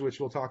objectives, which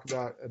we'll talk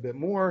about a bit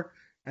more.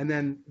 And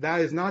then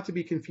that is not to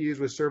be confused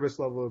with service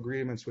level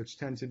agreements, which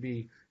tend to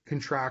be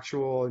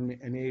contractual and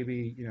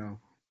maybe,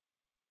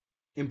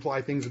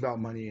 imply things about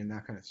money and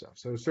that kind of stuff.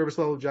 So service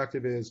level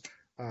objective is,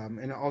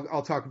 and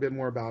I'll talk a bit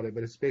more about it,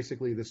 but it's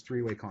basically this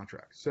three-way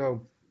contract.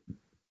 So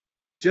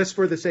just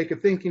for the sake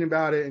of thinking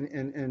about it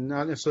and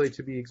not necessarily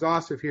to be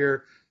exhaustive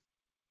here,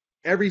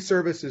 every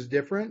service is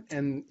different.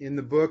 And in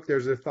the book,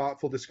 there's a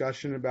thoughtful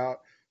discussion about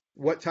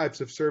what types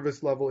of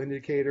service level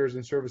indicators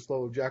and service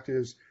level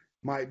objectives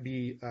might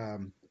be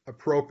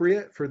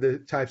appropriate for the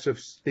types of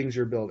things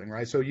you're building,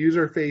 right? So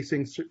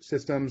user-facing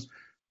systems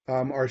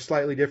are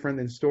slightly different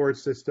than storage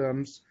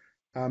systems.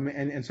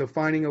 And so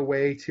finding a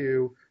way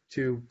to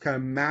kind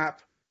of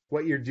map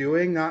what you're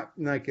doing, not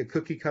like a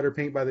cookie cutter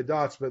paint by the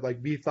dots, but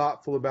like be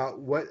thoughtful about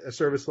what a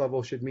service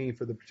level should mean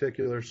for the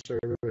particular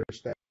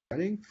service that you're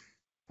running.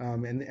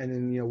 And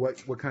then,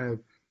 what kind of,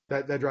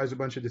 that drives a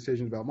bunch of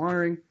decisions about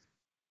monitoring.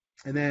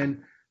 And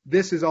then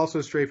this is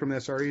also straight from the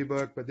SRE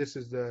book, but this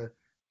is the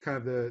kind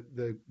of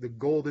the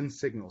golden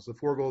signals. The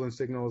 4 golden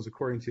signals,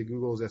 according to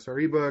Google's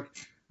SRE book,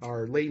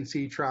 are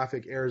latency,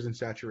 traffic, errors, and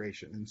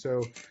saturation. And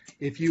so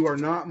if you are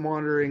not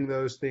monitoring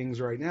those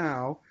things right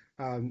now,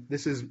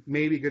 this is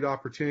maybe a good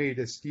opportunity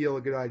to steal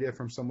a good idea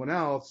from someone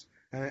else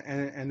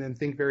and then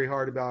think very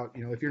hard about,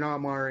 if you're not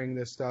monitoring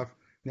this stuff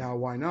now,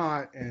 why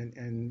not?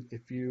 And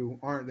if you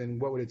aren't, then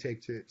what would it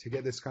take to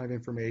get this kind of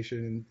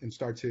information and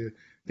start to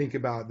think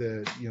about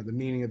the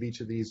meaning of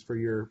each of these for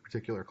your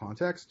particular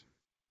context.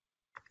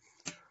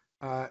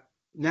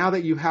 Now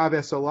that you have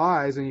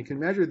SLIs and you can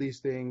measure these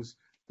things,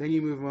 then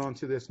you move on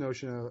to this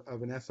notion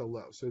of an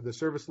SLO. So the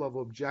service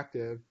level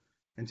objective,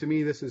 and to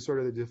me, this is sort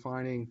of the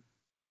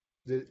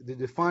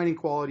defining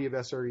quality of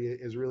SRE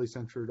is really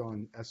centered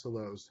on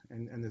SLOs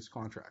and this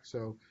contract.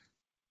 So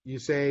you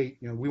say,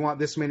 we want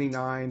this many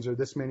 9s or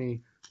this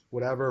many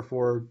whatever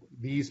for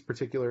these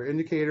particular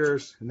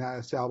indicators, and that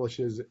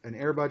establishes an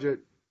error budget.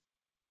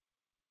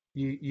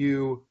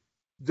 You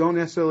don't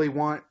necessarily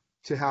want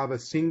to have a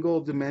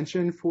single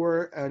dimension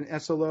for an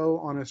SLO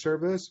on a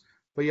service,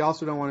 but you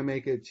also don't want to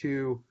make it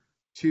too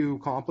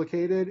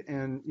complicated.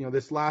 And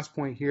this last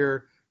point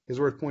here is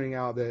worth pointing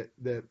out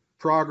that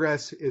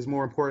progress is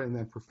more important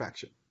than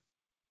perfection,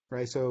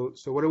 right? So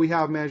what do we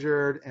have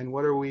measured, and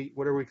what are we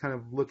kind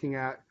of looking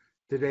at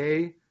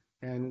today,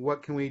 and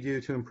what can we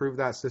do to improve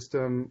that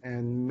system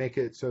and make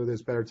it so that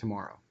it's better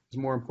tomorrow? It's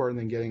more important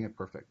than getting it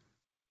perfect.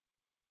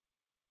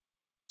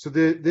 So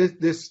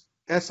this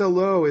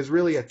SLO is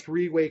really a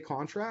 3-way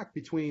contract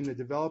between the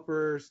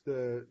developers,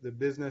 the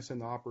business, and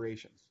the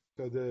operations.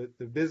 So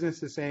the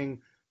business is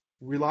saying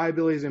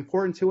reliability is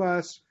important to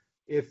us.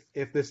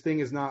 If this thing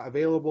is not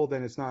available,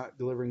 then it's not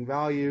delivering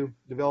value.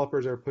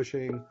 Developers are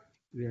pushing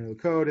the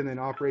code, and then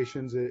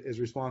operations is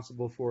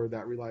responsible for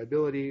that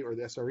reliability, or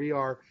the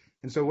SRER.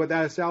 And so what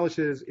that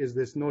establishes is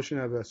this notion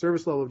of a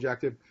service level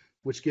objective,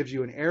 which gives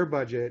you an error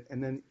budget.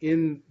 And then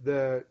in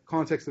the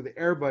context of the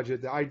error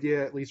budget, the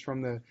idea, at least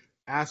from the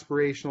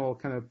aspirational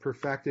kind of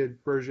perfected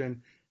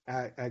version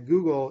at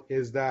Google,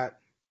 is that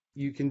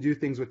you can do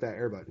things with that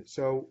error budget.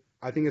 So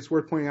I think it's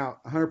worth pointing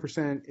out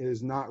 100%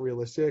 is not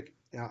realistic.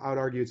 I would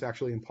argue it's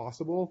actually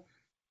impossible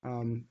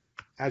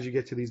as you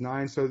get to these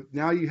 9. So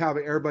now you have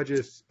an error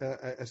budget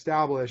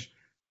established.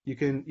 You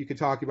can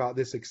talk about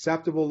this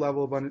acceptable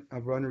level of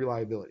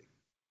unreliability,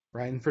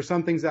 right? And for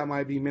some things that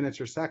might be minutes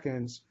or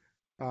seconds,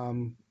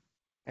 and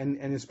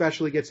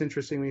especially gets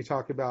interesting when you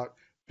talk about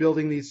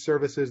building these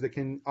services that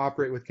can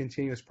operate with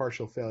continuous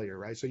partial failure,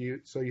 right? So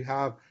you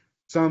have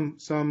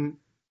some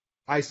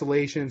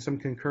isolation, some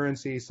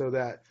concurrency, so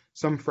that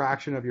some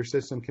fraction of your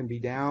system can be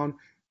down,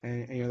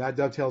 and that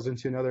dovetails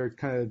into another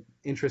kind of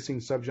interesting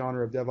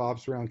subgenre of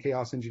DevOps around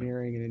chaos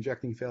engineering and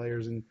injecting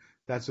failures, and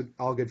that's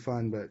all good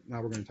fun, but not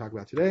what we're going to talk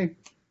about today.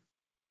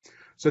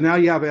 So now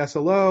you have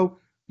SLO,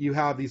 you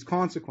have these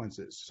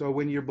consequences. So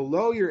when you're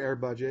below your error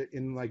budget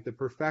in like the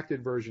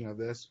perfected version of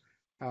this,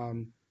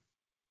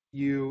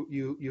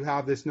 you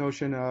have this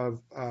notion of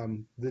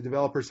the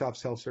developers have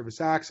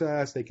self-service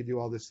access, they could do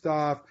all this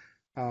stuff.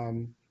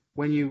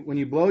 When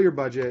you blow your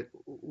budget,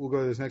 we'll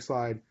go to this next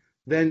slide,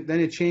 then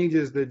it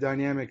changes the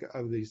dynamic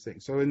of these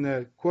things. So in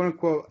the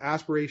quote-unquote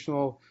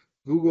aspirational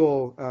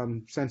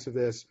Google sense of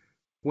this,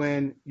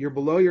 when you're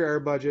below your error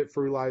budget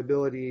for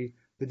reliability,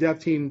 the dev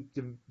team,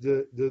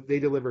 they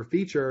deliver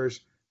features.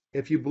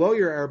 If you blow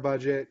your error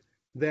budget,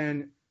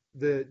 then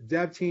the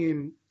dev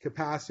team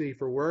capacity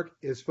for work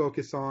is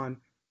focused on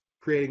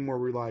creating more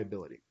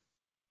reliability.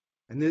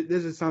 And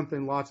this is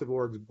something lots of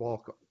orgs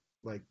balk,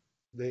 like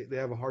they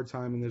have a hard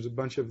time, and there's a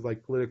bunch of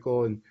like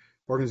political and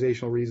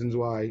organizational reasons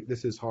why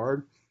this is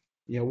hard.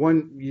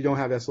 One, you don't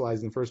have SLIs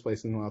in the first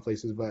place in a lot of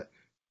places, but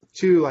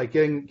 2, like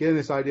getting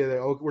this idea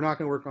that we're not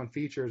going to work on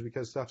features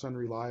because stuff's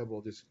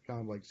unreliable just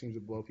kind of like seems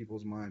to blow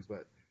people's minds.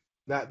 But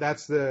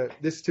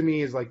this to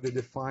me is like the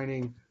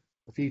defining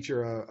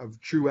feature of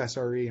true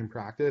SRE in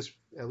practice,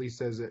 at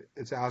least as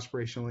it's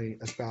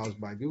aspirationally espoused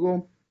by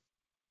Google.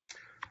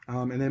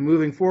 And then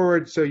moving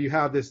forward, so you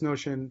have this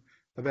notion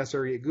of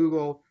SRE at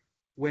Google.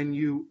 When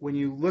you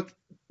look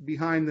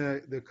behind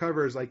the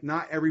covers, like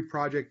not every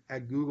project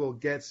at Google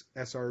gets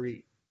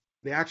SRE.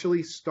 They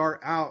actually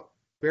start out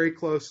very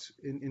close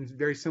in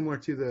very similar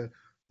to the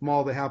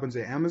model that happens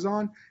at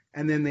Amazon,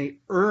 and then they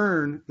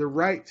earn the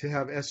right to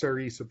have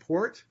SRE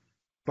support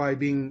by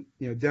being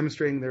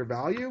demonstrating their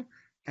value,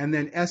 and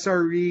then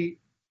SRE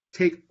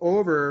take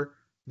over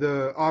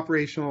the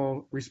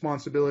operational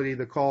responsibility,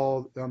 the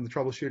call, the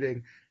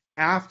troubleshooting,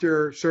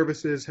 after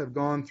services have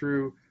gone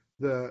through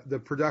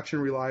the production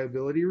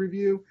reliability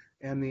review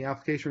and the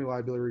application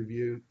reliability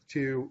review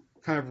to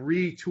kind of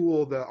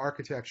retool the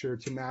architecture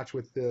to match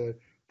with the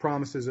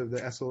promises of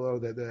the SLO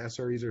that the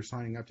SREs are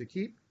signing up to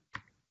keep.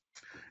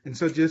 And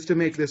so just to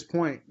make this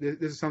point, this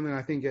is something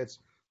I think gets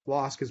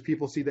lost because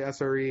people see the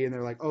SRE and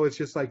they're like, oh, it's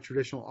just like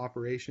traditional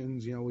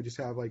operations. We just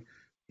have like,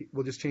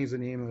 we'll just change the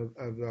name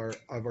of our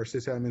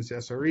sysadmins to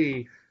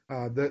SRE.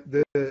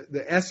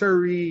 The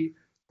SRE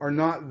are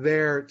not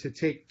there to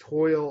take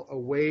toil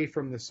away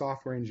from the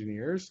software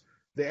engineers.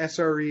 The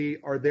SRE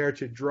are there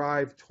to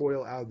drive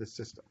toil out of the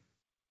system.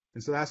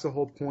 And so that's the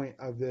whole point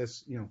of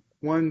this,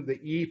 one, the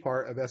E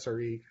part of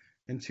SRE,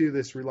 and two,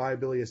 this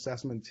reliability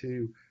assessment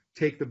to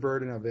take the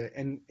burden of it.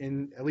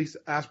 And at least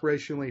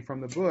aspirationally from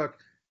the book,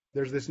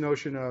 there's this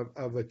notion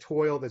of a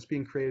toil that's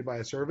being created by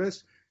a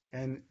service.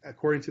 And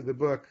according to the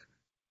book,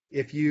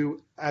 if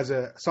you, as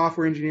a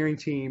software engineering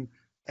team,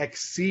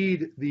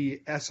 exceed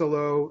the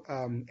SLO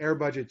air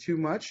budget too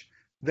much,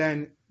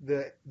 then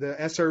the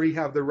SRE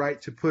have the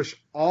right to push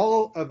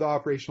all of the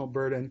operational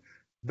burden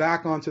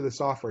back onto the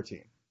software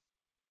team.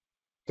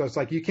 So it's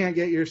like, you can't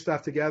get your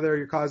stuff together,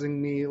 you're causing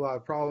me a lot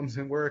of problems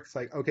in work. It's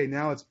like, okay,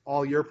 now it's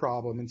all your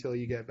problem until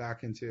you get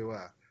back into,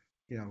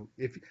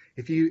 if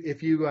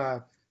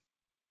you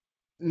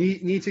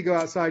need to go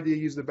outside to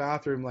use the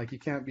bathroom, like you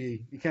can't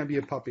be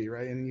a puppy,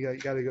 right? And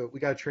we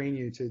got to train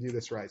you to do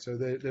this right. So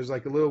there's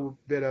like a little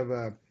bit of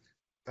a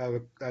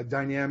power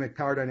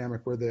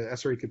dynamic where the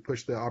SRE could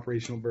push the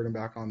operational burden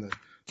back on the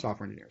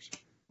software engineers.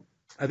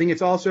 I think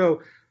it's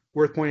also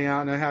worth pointing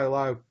out, and I had a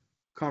lot of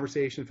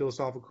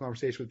philosophical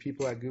conversation with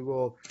people at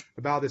Google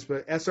about this,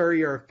 but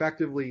SRE are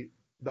effectively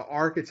the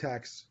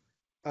architects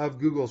of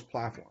Google's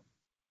platform,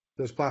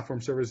 those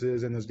platform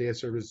services and those data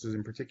services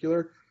in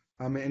particular.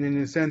 And in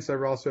a sense,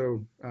 they're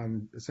also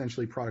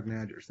essentially product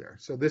managers there.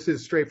 So this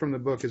is straight from the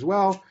book as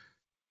well.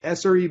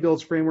 SRE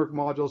builds framework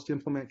modules to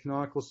implement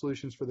canonical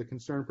solutions for the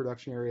concerned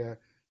production area.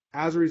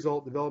 As a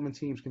result, development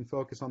teams can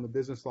focus on the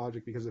business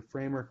logic because the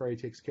framework already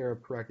takes care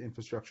of correct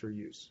infrastructure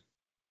use.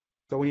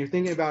 So when you're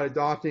thinking about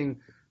adopting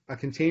a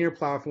container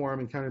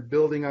platform and kind of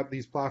building up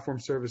these platform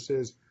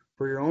services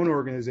for your own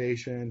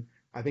organization,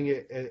 I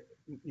think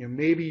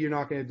maybe you're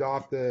not going to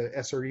adopt the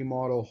SRE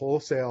model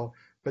wholesale,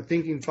 but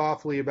thinking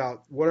thoughtfully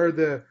about what are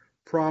the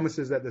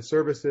promises that the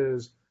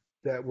services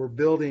that we're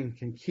building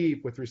can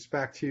keep with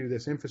respect to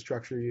this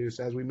infrastructure use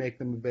as we make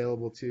them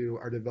available to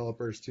our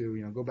developers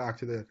to, go back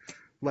to the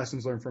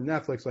lessons learned from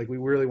Netflix. Like, we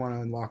really want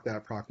to unlock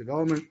that product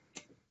development.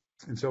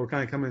 And so we're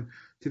kind of coming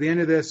to the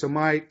end of this. So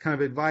my kind of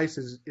advice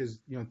is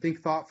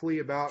think thoughtfully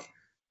about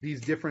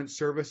these different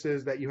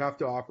services that you have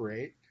to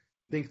operate.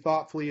 Think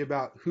thoughtfully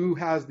about who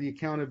has the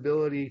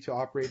accountability to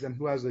operate them,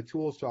 who has the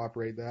tools to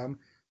operate them.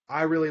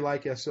 I really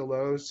like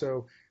SLOs.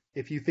 So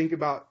if you think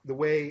about the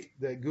way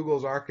that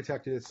Google's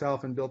architected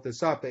itself and built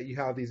this up, that you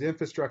have these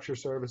infrastructure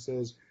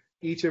services,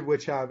 each of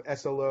which have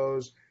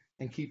SLOs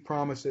and keep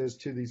promises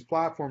to these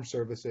platform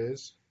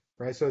services,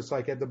 right? So it's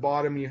like at the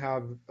bottom you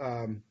have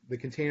the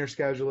container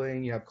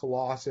scheduling, you have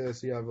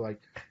Colossus, you have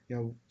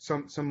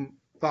some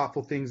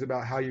thoughtful things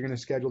about how you're going to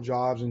schedule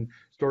jobs and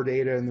store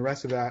data and the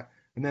rest of that.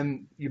 And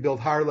then you build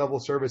higher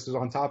level services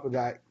on top of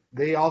that.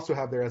 They also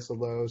have their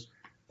SLOs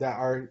that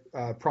are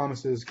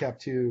promises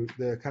kept to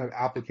the kind of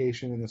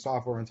application and the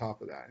software on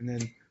top of that. And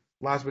then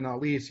last but not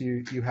least,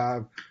 you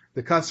have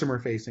the customer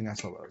facing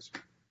SLOs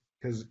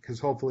because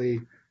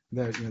hopefully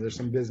there's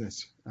some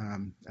business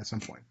at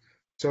some point.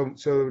 So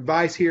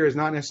advice here is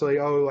not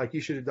necessarily,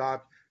 you should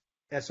adopt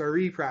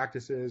SRE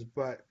practices,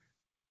 but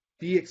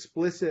be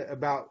explicit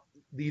about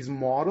these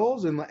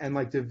models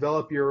and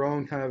develop your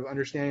own kind of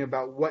understanding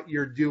about what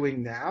you're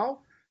doing now.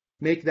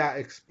 Make that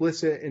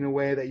explicit in a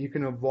way that you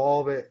can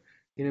evolve it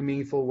in a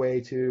meaningful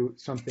way to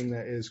something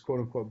that is quote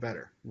unquote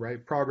better,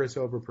 right? Progress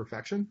over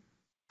perfection.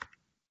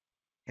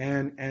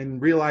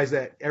 And realize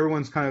that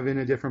everyone's kind of in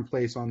a different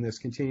place on this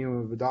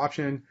continuum of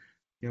adoption.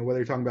 Whether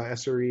you're talking about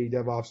SRE,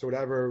 DevOps, or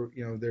whatever,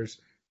 there's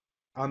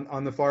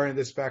on the far end of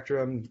the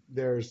spectrum,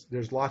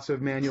 there's lots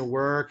of manual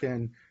work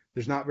and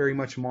there's not very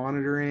much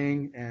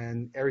monitoring,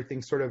 and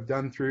everything's sort of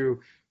done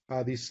through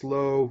these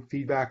slow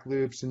feedback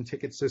loops and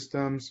ticket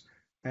systems.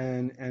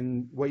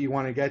 And what you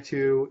want to get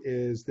to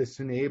is this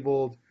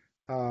enabled,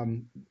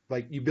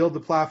 you build the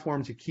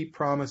platform to keep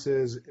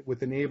promises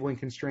with enabling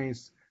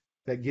constraints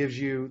that gives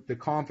you the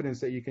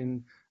confidence that you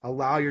can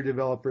allow your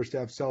developers to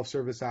have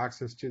self-service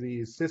access to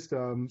these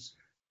systems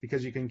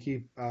because you can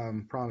keep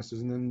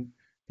promises. And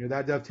then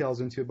that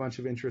dovetails into a bunch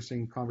of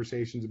interesting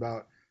conversations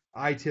about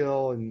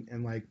ITIL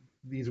and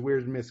these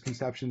weird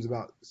misconceptions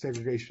about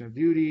segregation of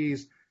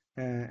duties,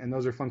 and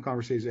those are fun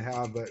conversations to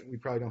have, but we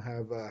probably don't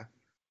have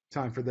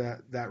time for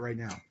that right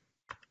now.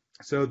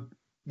 So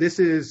this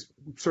is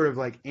sort of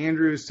like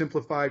Andrew's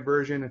simplified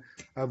version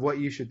of what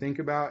you should think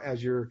about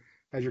as you're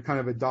kind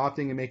of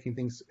adopting and making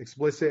things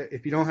explicit.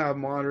 If you don't have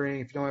monitoring,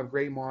 if you don't have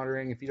great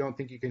monitoring, if you don't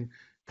think you can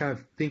kind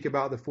of think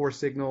about the 4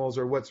 signals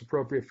or what's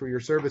appropriate for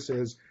your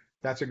services,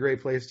 that's a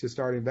great place to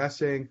start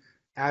investing.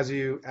 As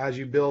you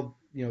build,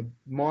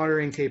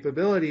 monitoring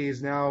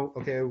capabilities, now,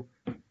 okay,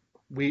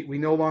 we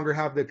no longer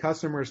have the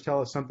customers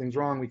tell us something's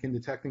wrong. We can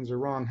detect things are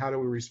wrong. How do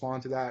we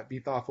respond to that? Be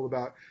thoughtful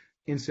about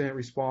incident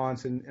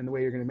response and the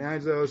way you're going to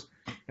manage those,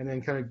 and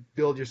then kind of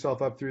build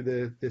yourself up through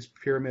this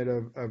pyramid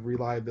of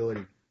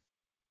reliability.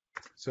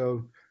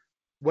 So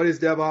what is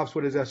DevOps?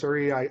 What is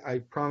SRE? I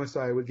promised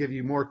I would give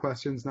you more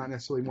questions, not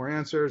necessarily more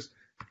answers.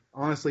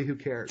 Honestly, who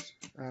cares?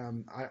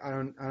 I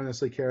don't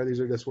honestly care. These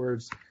are just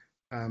words.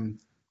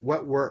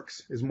 What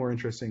works is more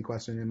interesting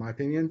question, in my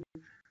opinion.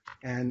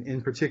 And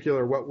in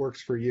particular, what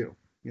works for you?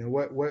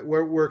 What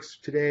works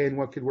today and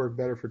what could work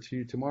better for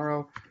you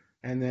tomorrow?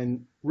 And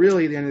then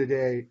really, at the end of the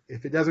day,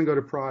 if it doesn't go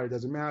to prod, it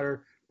doesn't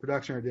matter,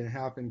 production or it didn't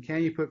happen,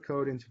 can you put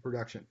code into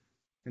production?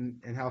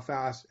 And how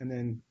fast? And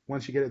then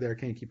once you get it there,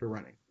 can you keep it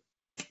running?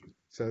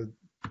 So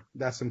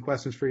that's some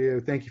questions for you.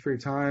 Thank you for your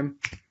time.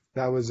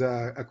 That was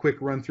a quick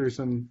run through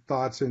some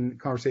thoughts and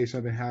conversation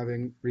I've been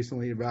having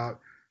recently about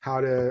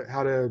how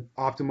to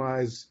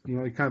optimize,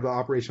 kind of the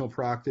operational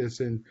practice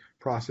and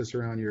process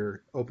around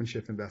your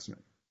OpenShift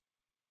investment.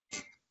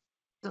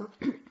 So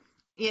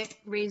it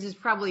raises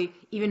probably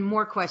even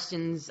more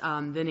questions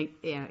than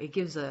it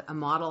gives a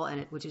model,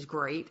 which is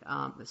great.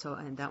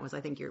 And that was,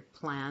 I think, your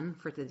plan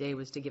for today,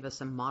 was to give us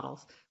some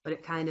models. But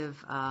it kind of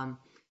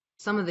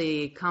some of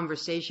the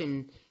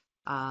conversation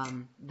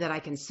that I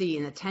can see,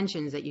 and the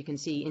tensions that you can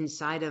see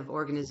inside of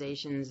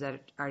organizations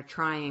that are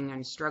trying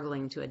and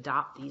struggling to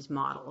adopt these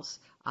models.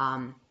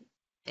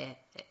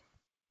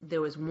 There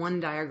was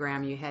one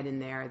diagram you had in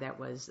there that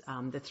was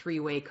the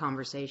three-way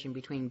conversation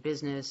between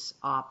business,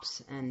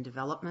 ops, and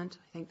development.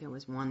 I think there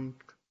was one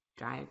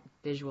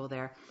visual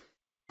there.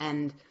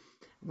 And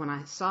when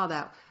I saw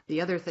that,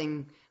 the other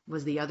thing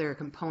was the other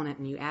component,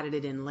 and you added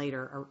it in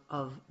later,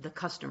 of the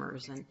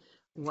customers. And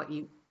what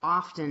you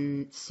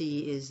often see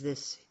is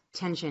this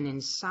tension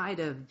inside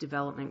of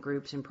development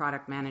groups and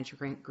product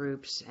management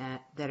groups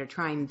that are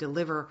trying to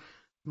deliver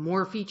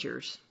more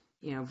features,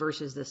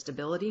 versus the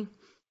stability.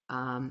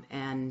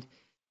 And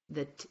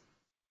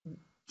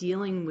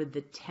dealing with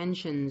the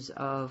tensions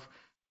of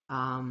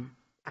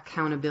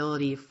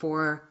accountability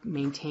for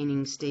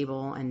maintaining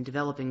stable and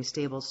developing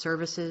stable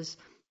services,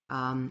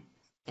 and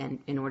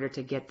in order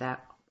to get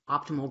that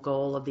optimal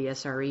goal of the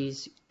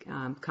SREs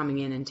coming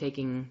in and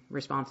taking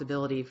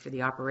responsibility for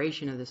the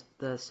operation of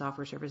the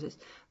software services.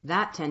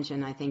 That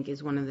tension, I think,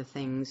 is one of the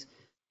things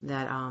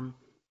that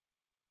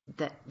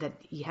that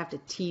you have to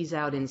tease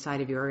out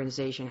inside of your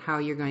organization, how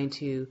you're going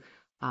to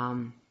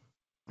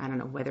I don't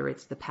know whether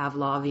it's the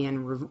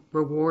Pavlovian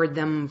reward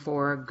them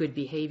for good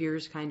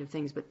behaviors kind of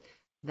things, but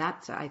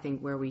that's, I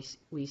think, where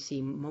we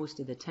see most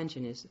of the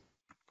tension is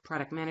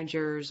product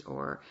managers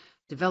or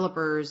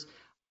developers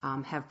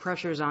have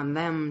pressures on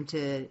them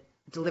to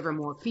deliver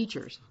more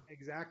features.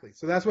 Exactly.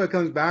 So that's what it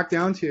comes back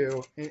down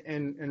to,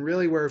 and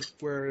really where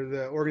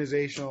the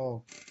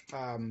organizational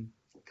kind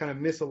of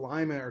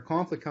misalignment or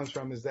conflict comes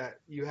from is that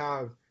you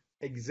have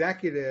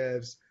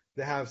executives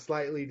that have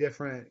slightly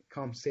different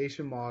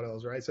compensation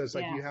models, right? So it's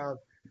like you have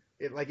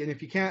it and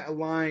if you can't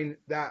align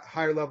that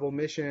higher level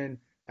mission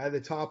at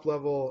the top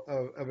level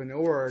of an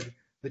org,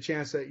 the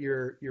chance that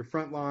your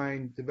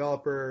frontline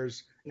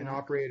developers and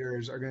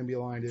operators are going to be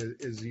aligned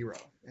is zero.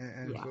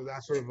 And so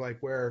that's sort of like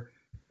where,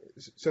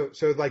 so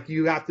like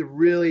you have to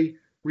really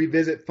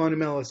revisit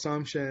fundamental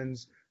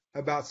assumptions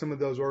about some of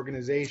those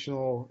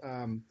organizational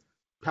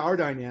power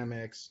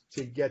dynamics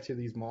to get to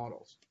these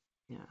models.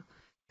 Yeah.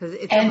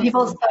 And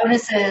people's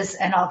bonuses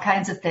and all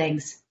kinds of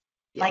things.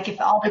 Yeah. Like if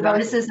all the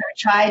bonuses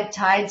are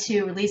tied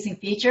to releasing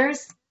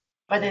features,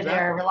 whether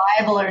they're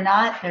reliable or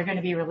not, they're going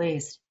to be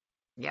released.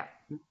 Yeah.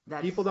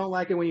 People don't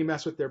like it when you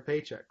mess with their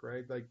paycheck,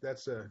 right? Like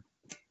that's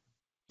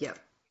Yeah,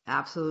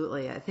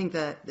 absolutely. I think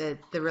that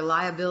the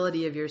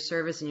reliability of your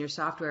service and your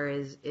software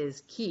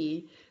is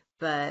key,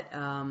 but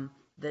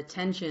the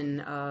tension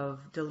of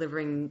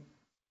delivering,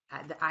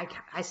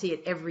 I see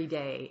it every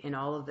day in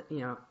all of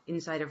the,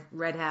 inside of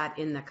Red Hat,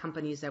 in the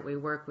companies that we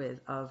work with,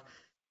 of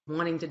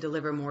wanting to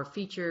deliver more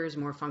features,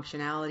 more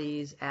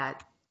functionalities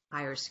at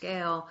higher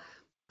scale,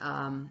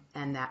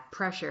 and that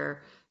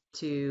pressure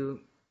to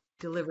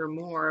deliver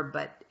more,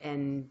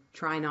 and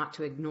try not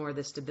to ignore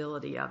the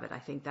stability of it. I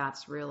think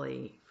that's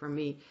really, for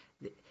me,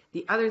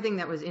 the other thing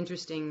that was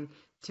interesting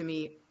to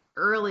me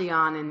early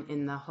on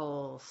in the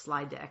whole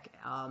slide deck,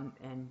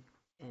 and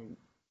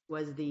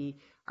was the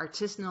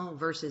artisanal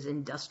versus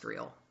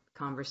industrial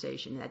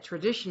conversation. That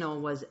traditional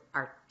was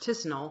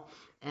artisanal,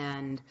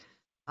 and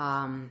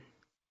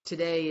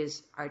today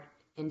is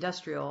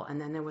industrial.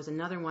 And then there was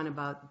another one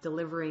about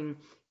delivering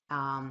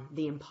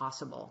the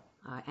impossible.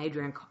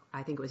 Adrian,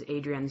 I think it was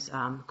Adrian's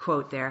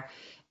quote there,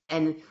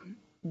 and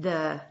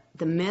the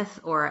myth,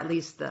 or at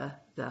least the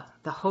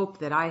hope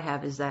that I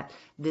have, is that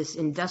this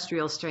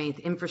industrial strength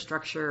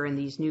infrastructure and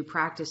these new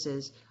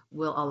practices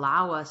will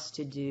allow us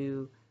to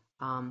do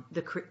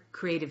the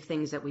creative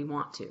things that we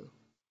want to,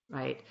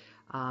 right?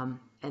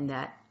 And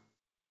that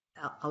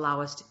allow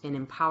us and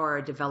empower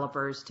our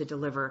developers to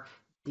deliver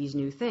these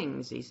new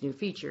things, these new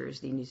features,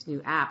 these new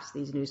apps,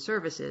 these new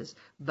services,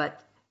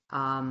 but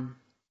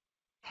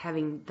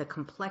having the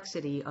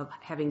complexity of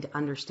having to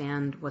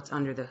understand what's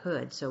under the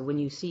hood. So when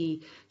you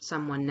see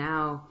someone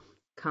now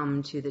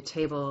come to the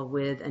table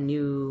with a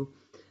new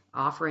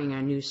offering,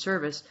 a new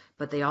service,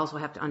 but they also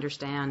have to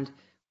understand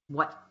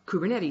what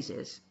Kubernetes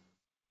is,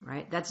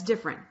 right? That's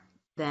different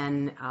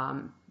than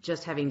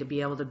just having to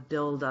be able to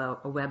build a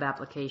web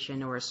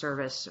application or a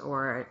service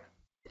or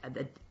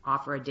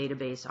offer a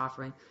database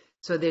offering.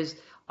 So there's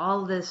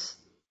all this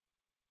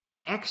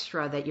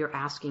extra that you're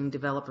asking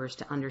developers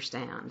to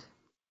understand.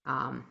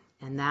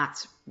 And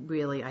that's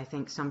really, I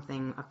think,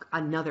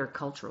 another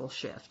cultural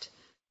shift.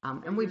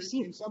 And we've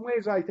seen. In some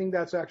ways, I think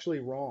that's actually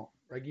wrong.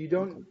 Like you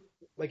don't,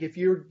 like if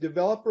your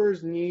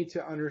developers need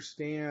to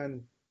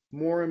understand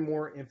more and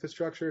more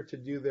infrastructure to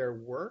do their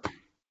work,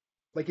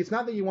 like it's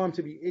not that you want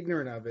them to be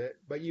ignorant of it,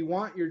 but you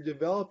want your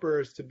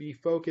developers to be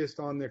focused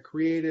on the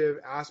creative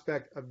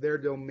aspect of their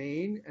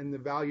domain and the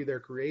value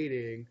they're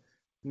creating,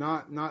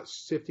 not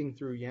sifting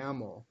through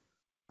YAML.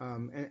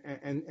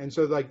 And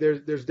so like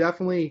there's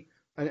definitely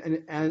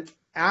an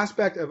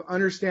aspect of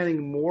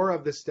understanding more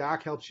of the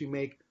stack helps you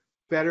make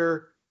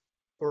better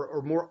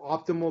or more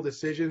optimal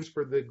decisions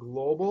for the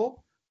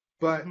global.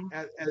 But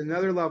at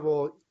another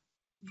level,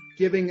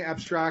 giving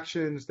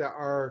abstractions that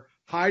are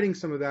hiding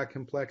some of that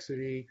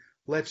complexity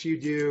lets you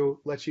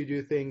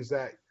do things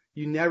that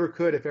you never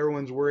could if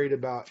everyone's worried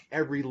about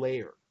every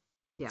layer.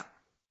 Yeah,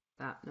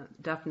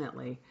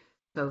 definitely.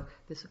 So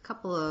there's a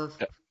couple of...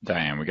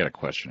 Diane, we got a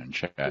question in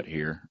chat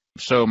here.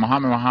 So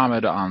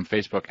Muhammad on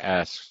Facebook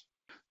asks,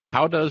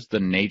 how does the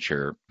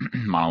nature,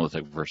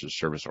 monolithic versus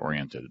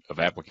service-oriented, of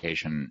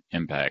application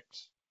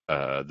impact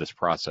this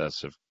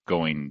process of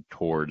going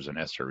towards an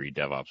SRE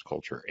DevOps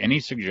culture? Any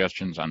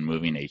suggestions on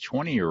moving a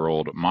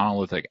 20-year-old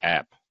monolithic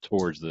app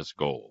towards this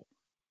goal?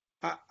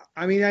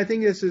 I mean, I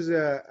think this is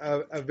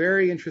a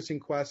very interesting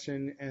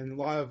question, and a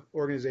lot of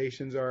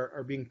organizations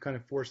are being kind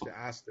of forced to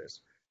ask this.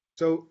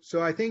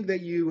 So I think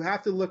that you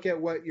have to look at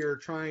what you're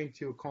trying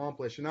to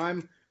accomplish. And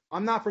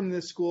I'm not from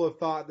this school of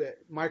thought that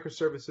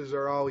microservices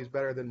are always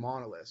better than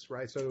monoliths,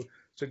 right? So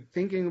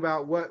thinking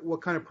about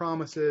what kind of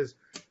promises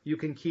you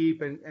can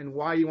keep and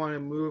why you want to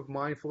move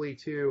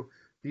mindfully to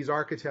these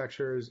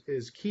architectures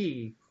is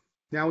key.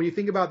 Now, when you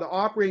think about the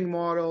operating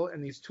model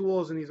and these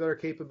tools and these other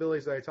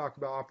capabilities that I talked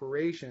about,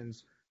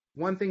 operations,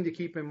 one thing to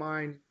keep in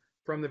mind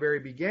from the very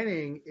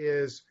beginning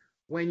is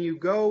when you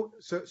go,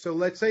 so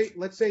let's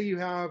say you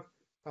have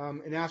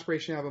an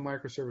aspiration to have a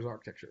microservice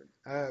architecture.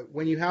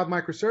 When you have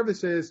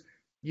microservices,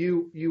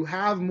 you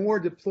have more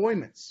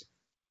deployments.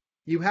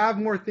 You have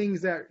more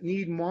things that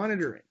need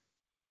monitoring,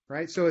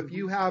 right? So if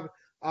you have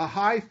a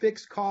high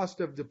fixed cost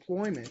of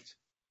deployment,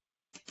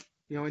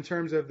 in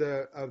terms of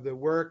the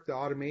work, the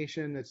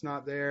automation that's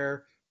not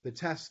there, the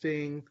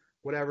testing,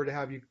 whatever, to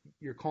have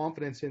your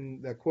confidence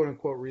in the quote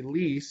unquote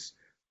release,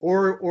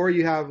 or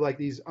you have like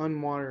these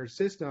unmonitored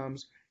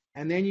systems,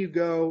 and then you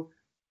go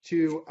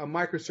to a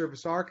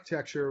microservice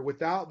architecture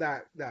without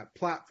that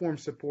platform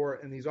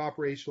support and these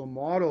operational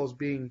models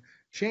being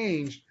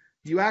changed,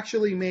 you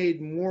actually made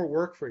more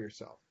work for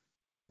yourself,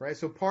 right?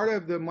 So part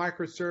of the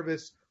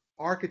microservice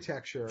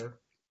architecture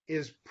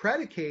is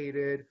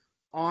predicated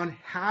on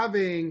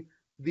having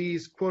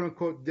these quote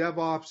unquote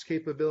DevOps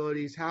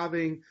capabilities,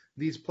 having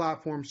these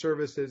platform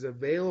services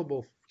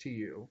available to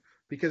you.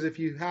 Because if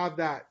you have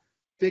that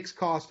fixed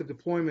cost of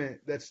deployment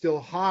that's still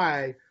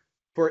high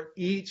for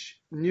each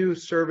new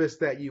service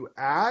that you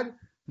add,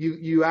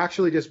 you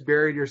actually just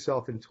buried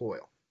yourself in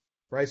toil,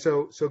 right?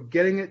 So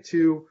getting it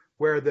to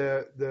where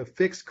the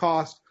fixed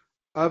cost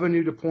of a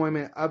new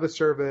deployment of a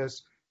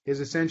service is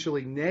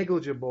essentially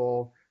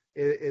negligible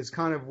is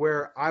kind of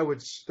where I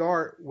would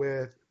start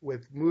with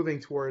moving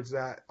towards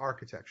that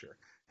architecture.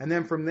 And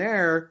then from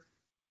there,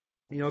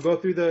 go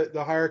through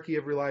the hierarchy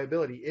of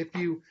reliability. If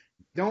you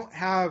don't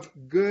have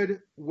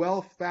good,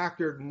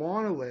 well-factored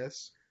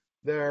monoliths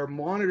that are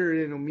monitored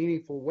in a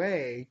meaningful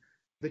way,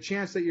 the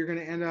chance that you're going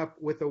to end up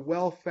with a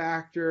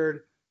well-factored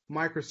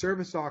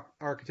microservice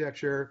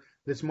architecture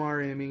that's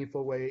monitored in a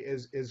meaningful way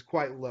is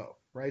quite low,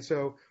 right?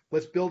 So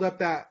let's build up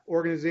that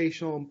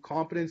organizational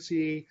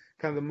competency,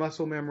 kind of the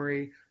muscle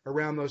memory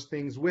around those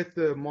things with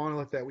the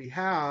monolith that we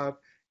have,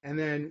 and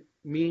then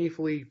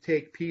meaningfully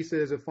take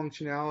pieces of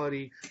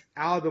functionality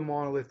out of the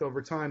monolith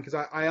over time. Because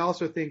I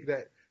also think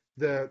that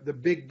the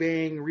big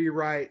bang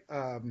rewrite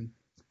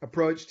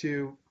approach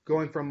to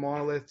going from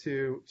monolith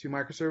to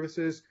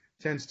microservices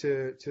tends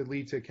to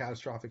lead to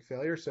catastrophic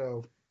failure.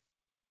 So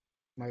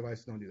my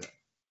advice, don't do that.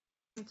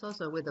 It's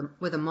also with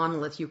a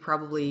monolith, you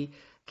probably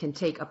can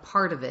take a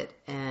part of it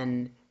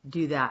and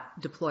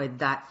deploy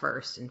that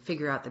first, and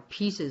figure out the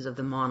pieces of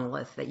the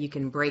monolith that you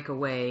can break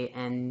away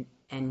and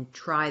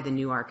try the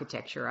new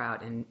architecture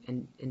out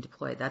and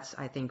deploy. That's,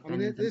 I think,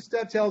 this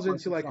dovetails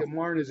into like a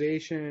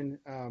modernization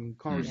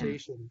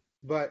conversation.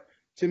 But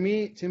to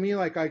me,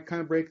 like I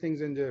kind of break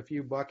things into a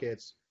few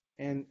buckets,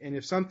 and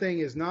if something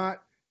is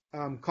not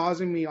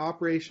causing me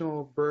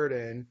operational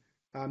burden,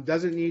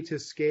 doesn't need to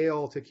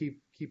scale to keep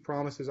keep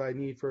promises I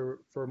need for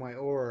my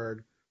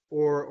org,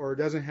 or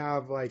doesn't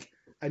have like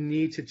a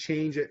need to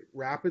change it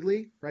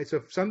rapidly, right? So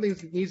if something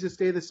needs to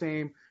stay the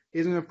same,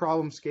 isn't a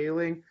problem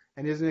scaling,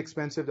 and isn't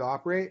expensive to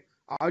operate,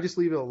 I'll just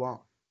leave it alone.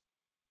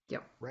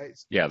 Yep. Right.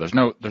 Yeah, there's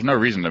no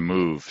reason to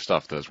move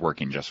stuff that's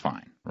working just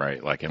fine,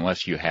 right? Like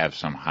unless you have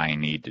some high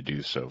need to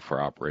do so for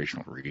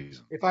operational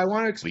reasons. If I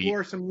want to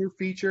explore some new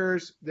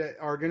features that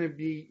are going to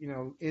be,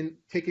 in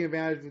taking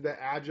advantage of the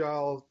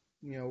agile,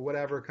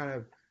 whatever kind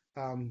of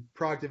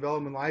product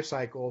development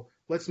lifecycle,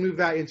 let's move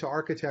that into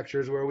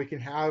architectures where we can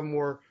have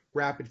more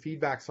rapid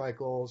feedback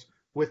cycles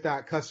with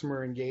that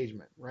customer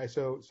engagement, right?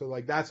 So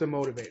like that's a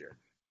motivator.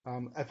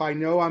 If I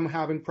know I'm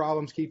having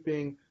problems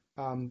keeping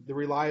the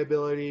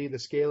reliability, the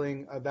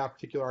scaling of that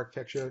particular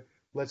architecture,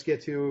 let's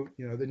get to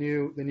the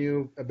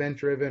new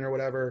event-driven or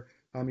whatever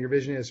your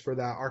vision is for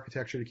that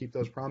architecture to keep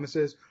those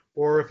promises.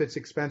 Or if it's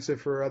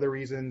expensive for other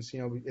reasons,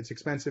 it's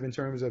expensive in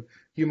terms of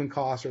human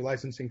costs or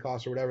licensing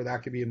costs or whatever,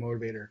 that could be a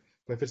motivator.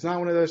 But if it's not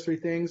one of those three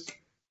things,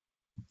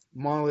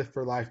 monolith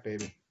for life,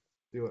 baby.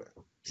 Do it.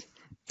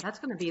 That's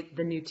going to be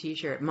the new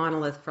T-shirt,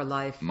 monolith for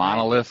life.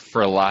 Monolith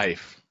for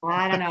life.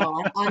 I don't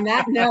know. On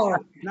that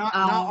note, not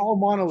all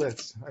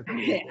monoliths.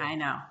 I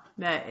know.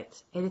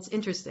 It's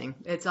interesting.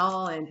 It's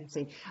all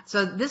interesting.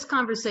 So this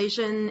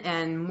conversation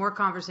and more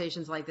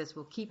conversations like this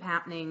will keep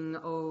happening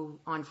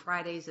on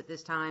Fridays at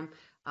this time.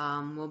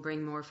 We'll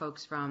bring more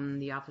folks from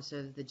the Office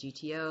of the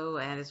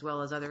GTO and as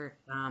well as other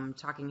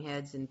talking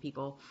heads and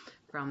people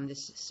from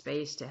this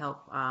space to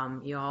help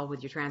you all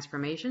with your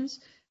transformations.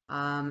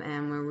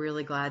 And we're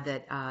really glad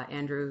that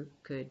Andrew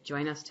could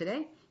join us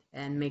today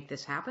and make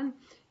this happen.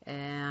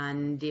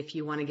 And if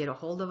you want to get a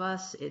hold of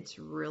us, it's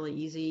really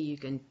easy. You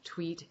can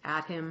tweet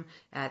at him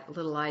at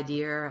Little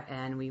Idea,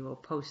 and we will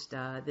post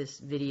this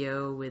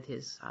video with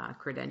his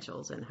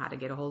credentials and how to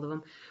get a hold of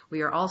him.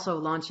 We are also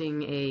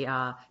launching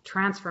a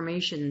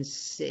transformation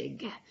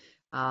SIG.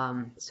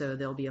 So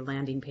there'll be a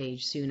landing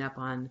page soon up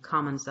on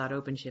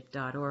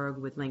commons.openshift.org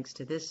with links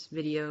to this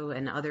video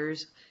and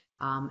others,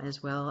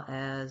 as well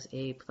as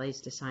a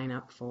place to sign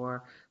up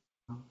for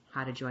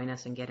how to join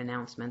us and get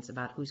announcements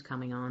about who's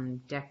coming on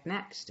deck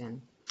next.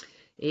 And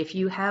if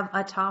you have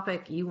a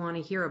topic you want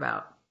to hear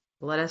about,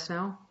 let us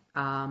know.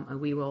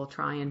 We will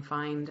try and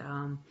find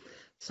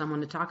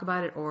someone to talk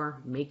about it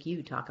or make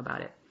you talk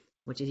about it,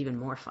 which is even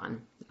more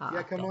fun.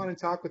 Come on and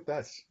talk with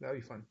us. That'll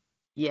be fun.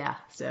 Yeah,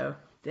 so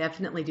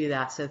definitely do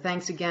that. So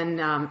thanks again,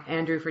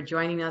 Andrew, for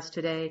joining us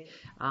today.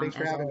 Thanks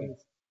for having me.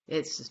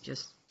 It's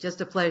just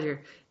a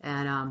pleasure,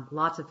 and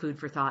lots of food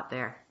for thought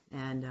there.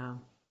 And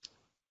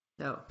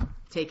so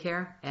take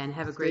care and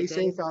have a great day.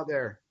 Stay safe out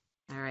there.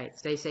 All right.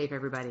 Stay safe,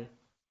 everybody.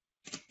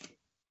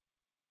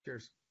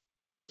 Cheers.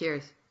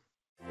 Cheers.